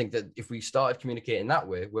 And I think that if we started communicating that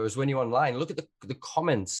way, whereas when you're online, look at the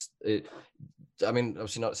comments. I mean,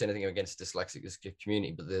 obviously not saying anything against dyslexic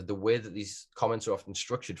community, but the way that these comments are often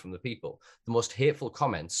structured from the people, the most hateful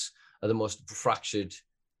comments are the most fractured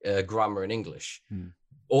grammar in English.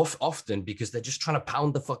 Often because they're just trying to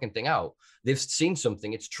pound the fucking thing out. They've seen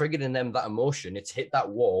something, it's triggered in them that emotion, it's hit that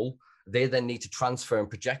wall. They then need to transfer and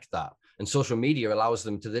project that. And social media allows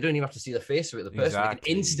them to, they don't even have to see the face of it. The person they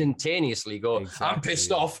can instantaneously go, I'm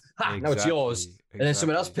pissed off. Now it's yours. And then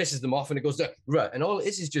someone else pisses them off and it goes there. Right. And all it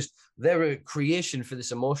is just they're a creation for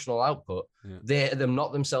this emotional output. They're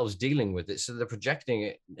not themselves dealing with it. So they're projecting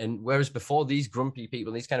it. And whereas before, these grumpy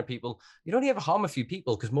people, these kind of people, you'd only ever harm a few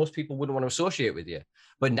people because most people wouldn't want to associate with you.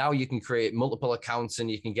 But now you can create multiple accounts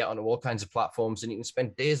and you can get on all kinds of platforms and you can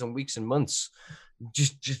spend days and weeks and months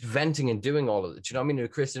just venting and doing all of it. Do you know what I mean?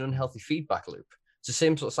 It creates an unhealthy feedback loop. It's the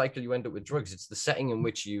same sort of cycle you end up with drugs. It's the setting in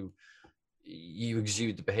which you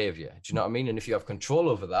exude the behavior. Do you know what I mean? And if you have control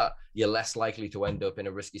over that, you're less likely to end up in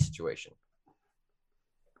a risky situation.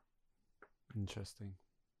 Interesting.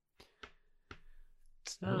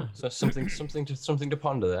 So something to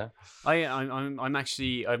ponder there.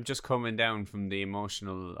 I'm just coming down from the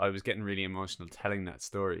emotional. I was getting really emotional telling that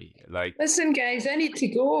story. Like, listen, guys, I need to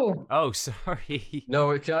go. Oh, sorry.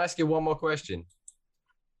 No, can I ask you one more question?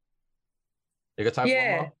 You got time for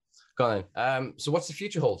one more? Go on. So what's the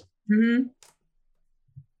future hold?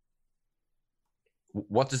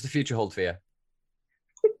 What does the future hold for you?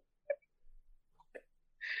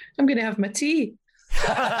 I'm going to have my tea.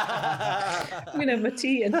 I'm going to have my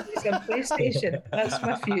tea and play some PlayStation. That's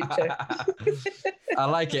my future. I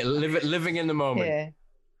like it. Living in the moment.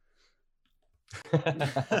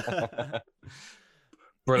 Yeah.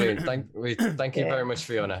 Brilliant. Thank you very much,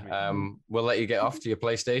 Fiona. We'll let you get off to your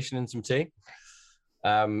PlayStation and some tea.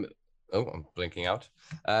 I'm blinking out.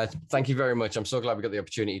 Thank you very much. I'm so glad we got the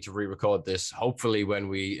opportunity to re-record this. Hopefully when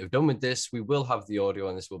we have done with this, we will have the audio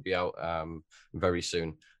and this will be out very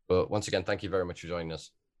soon. But once again, thank you very much for joining us.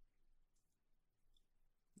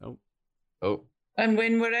 Oh. And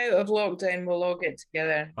when we're out of lockdown, we'll all get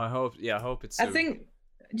together. I hope it's soon. I think,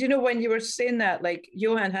 do you know, when you were saying that, like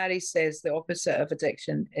Johann Hari says, the opposite of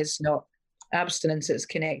addiction is not abstinence, it's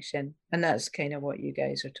connection. And that's kind of what you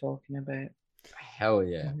guys are talking about. Hell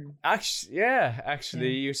yeah.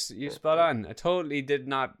 Actually, you spot on. I totally did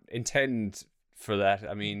not intend for that.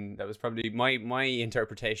 I mean, that was probably my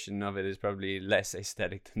interpretation of it is probably less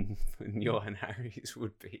aesthetic than Johann Hari's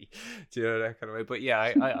would be. Do you know, that kind of way? But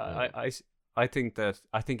yeah, I think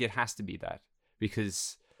it has to be that,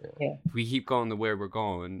 because if we keep going the way we're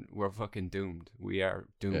going, we're fucking doomed. We are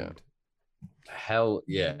doomed. Yeah. Hell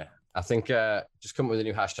yeah. I think just come up with a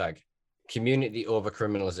new hashtag: community over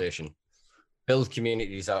criminalization. Build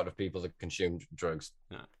communities out of people that consume drugs.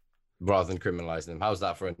 Rather than criminalizing them. How's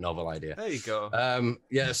that for a novel idea? There you go.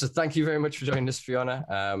 So thank you very much for joining us, Fiona.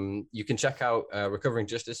 You can check out Recovering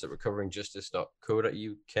Justice at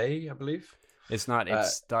recoveringjustice.co.uk, I believe. It's not,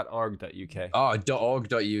 it's .org.uk. Oh,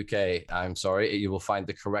 .org.uk. I'm sorry. You will find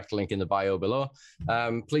the correct link in the bio below.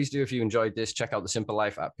 Please do, if you enjoyed this, check out The Simpa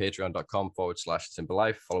Life at patreon.com/Simpa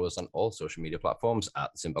Life. Follow us on all social media platforms at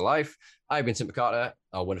Simpa Life. I've been Simpa Carter.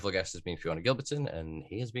 Our wonderful guest has been Fiona Gilbertson, and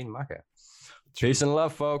he has been Maka. Peace and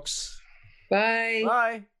love, folks. Bye.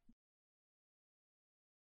 Bye.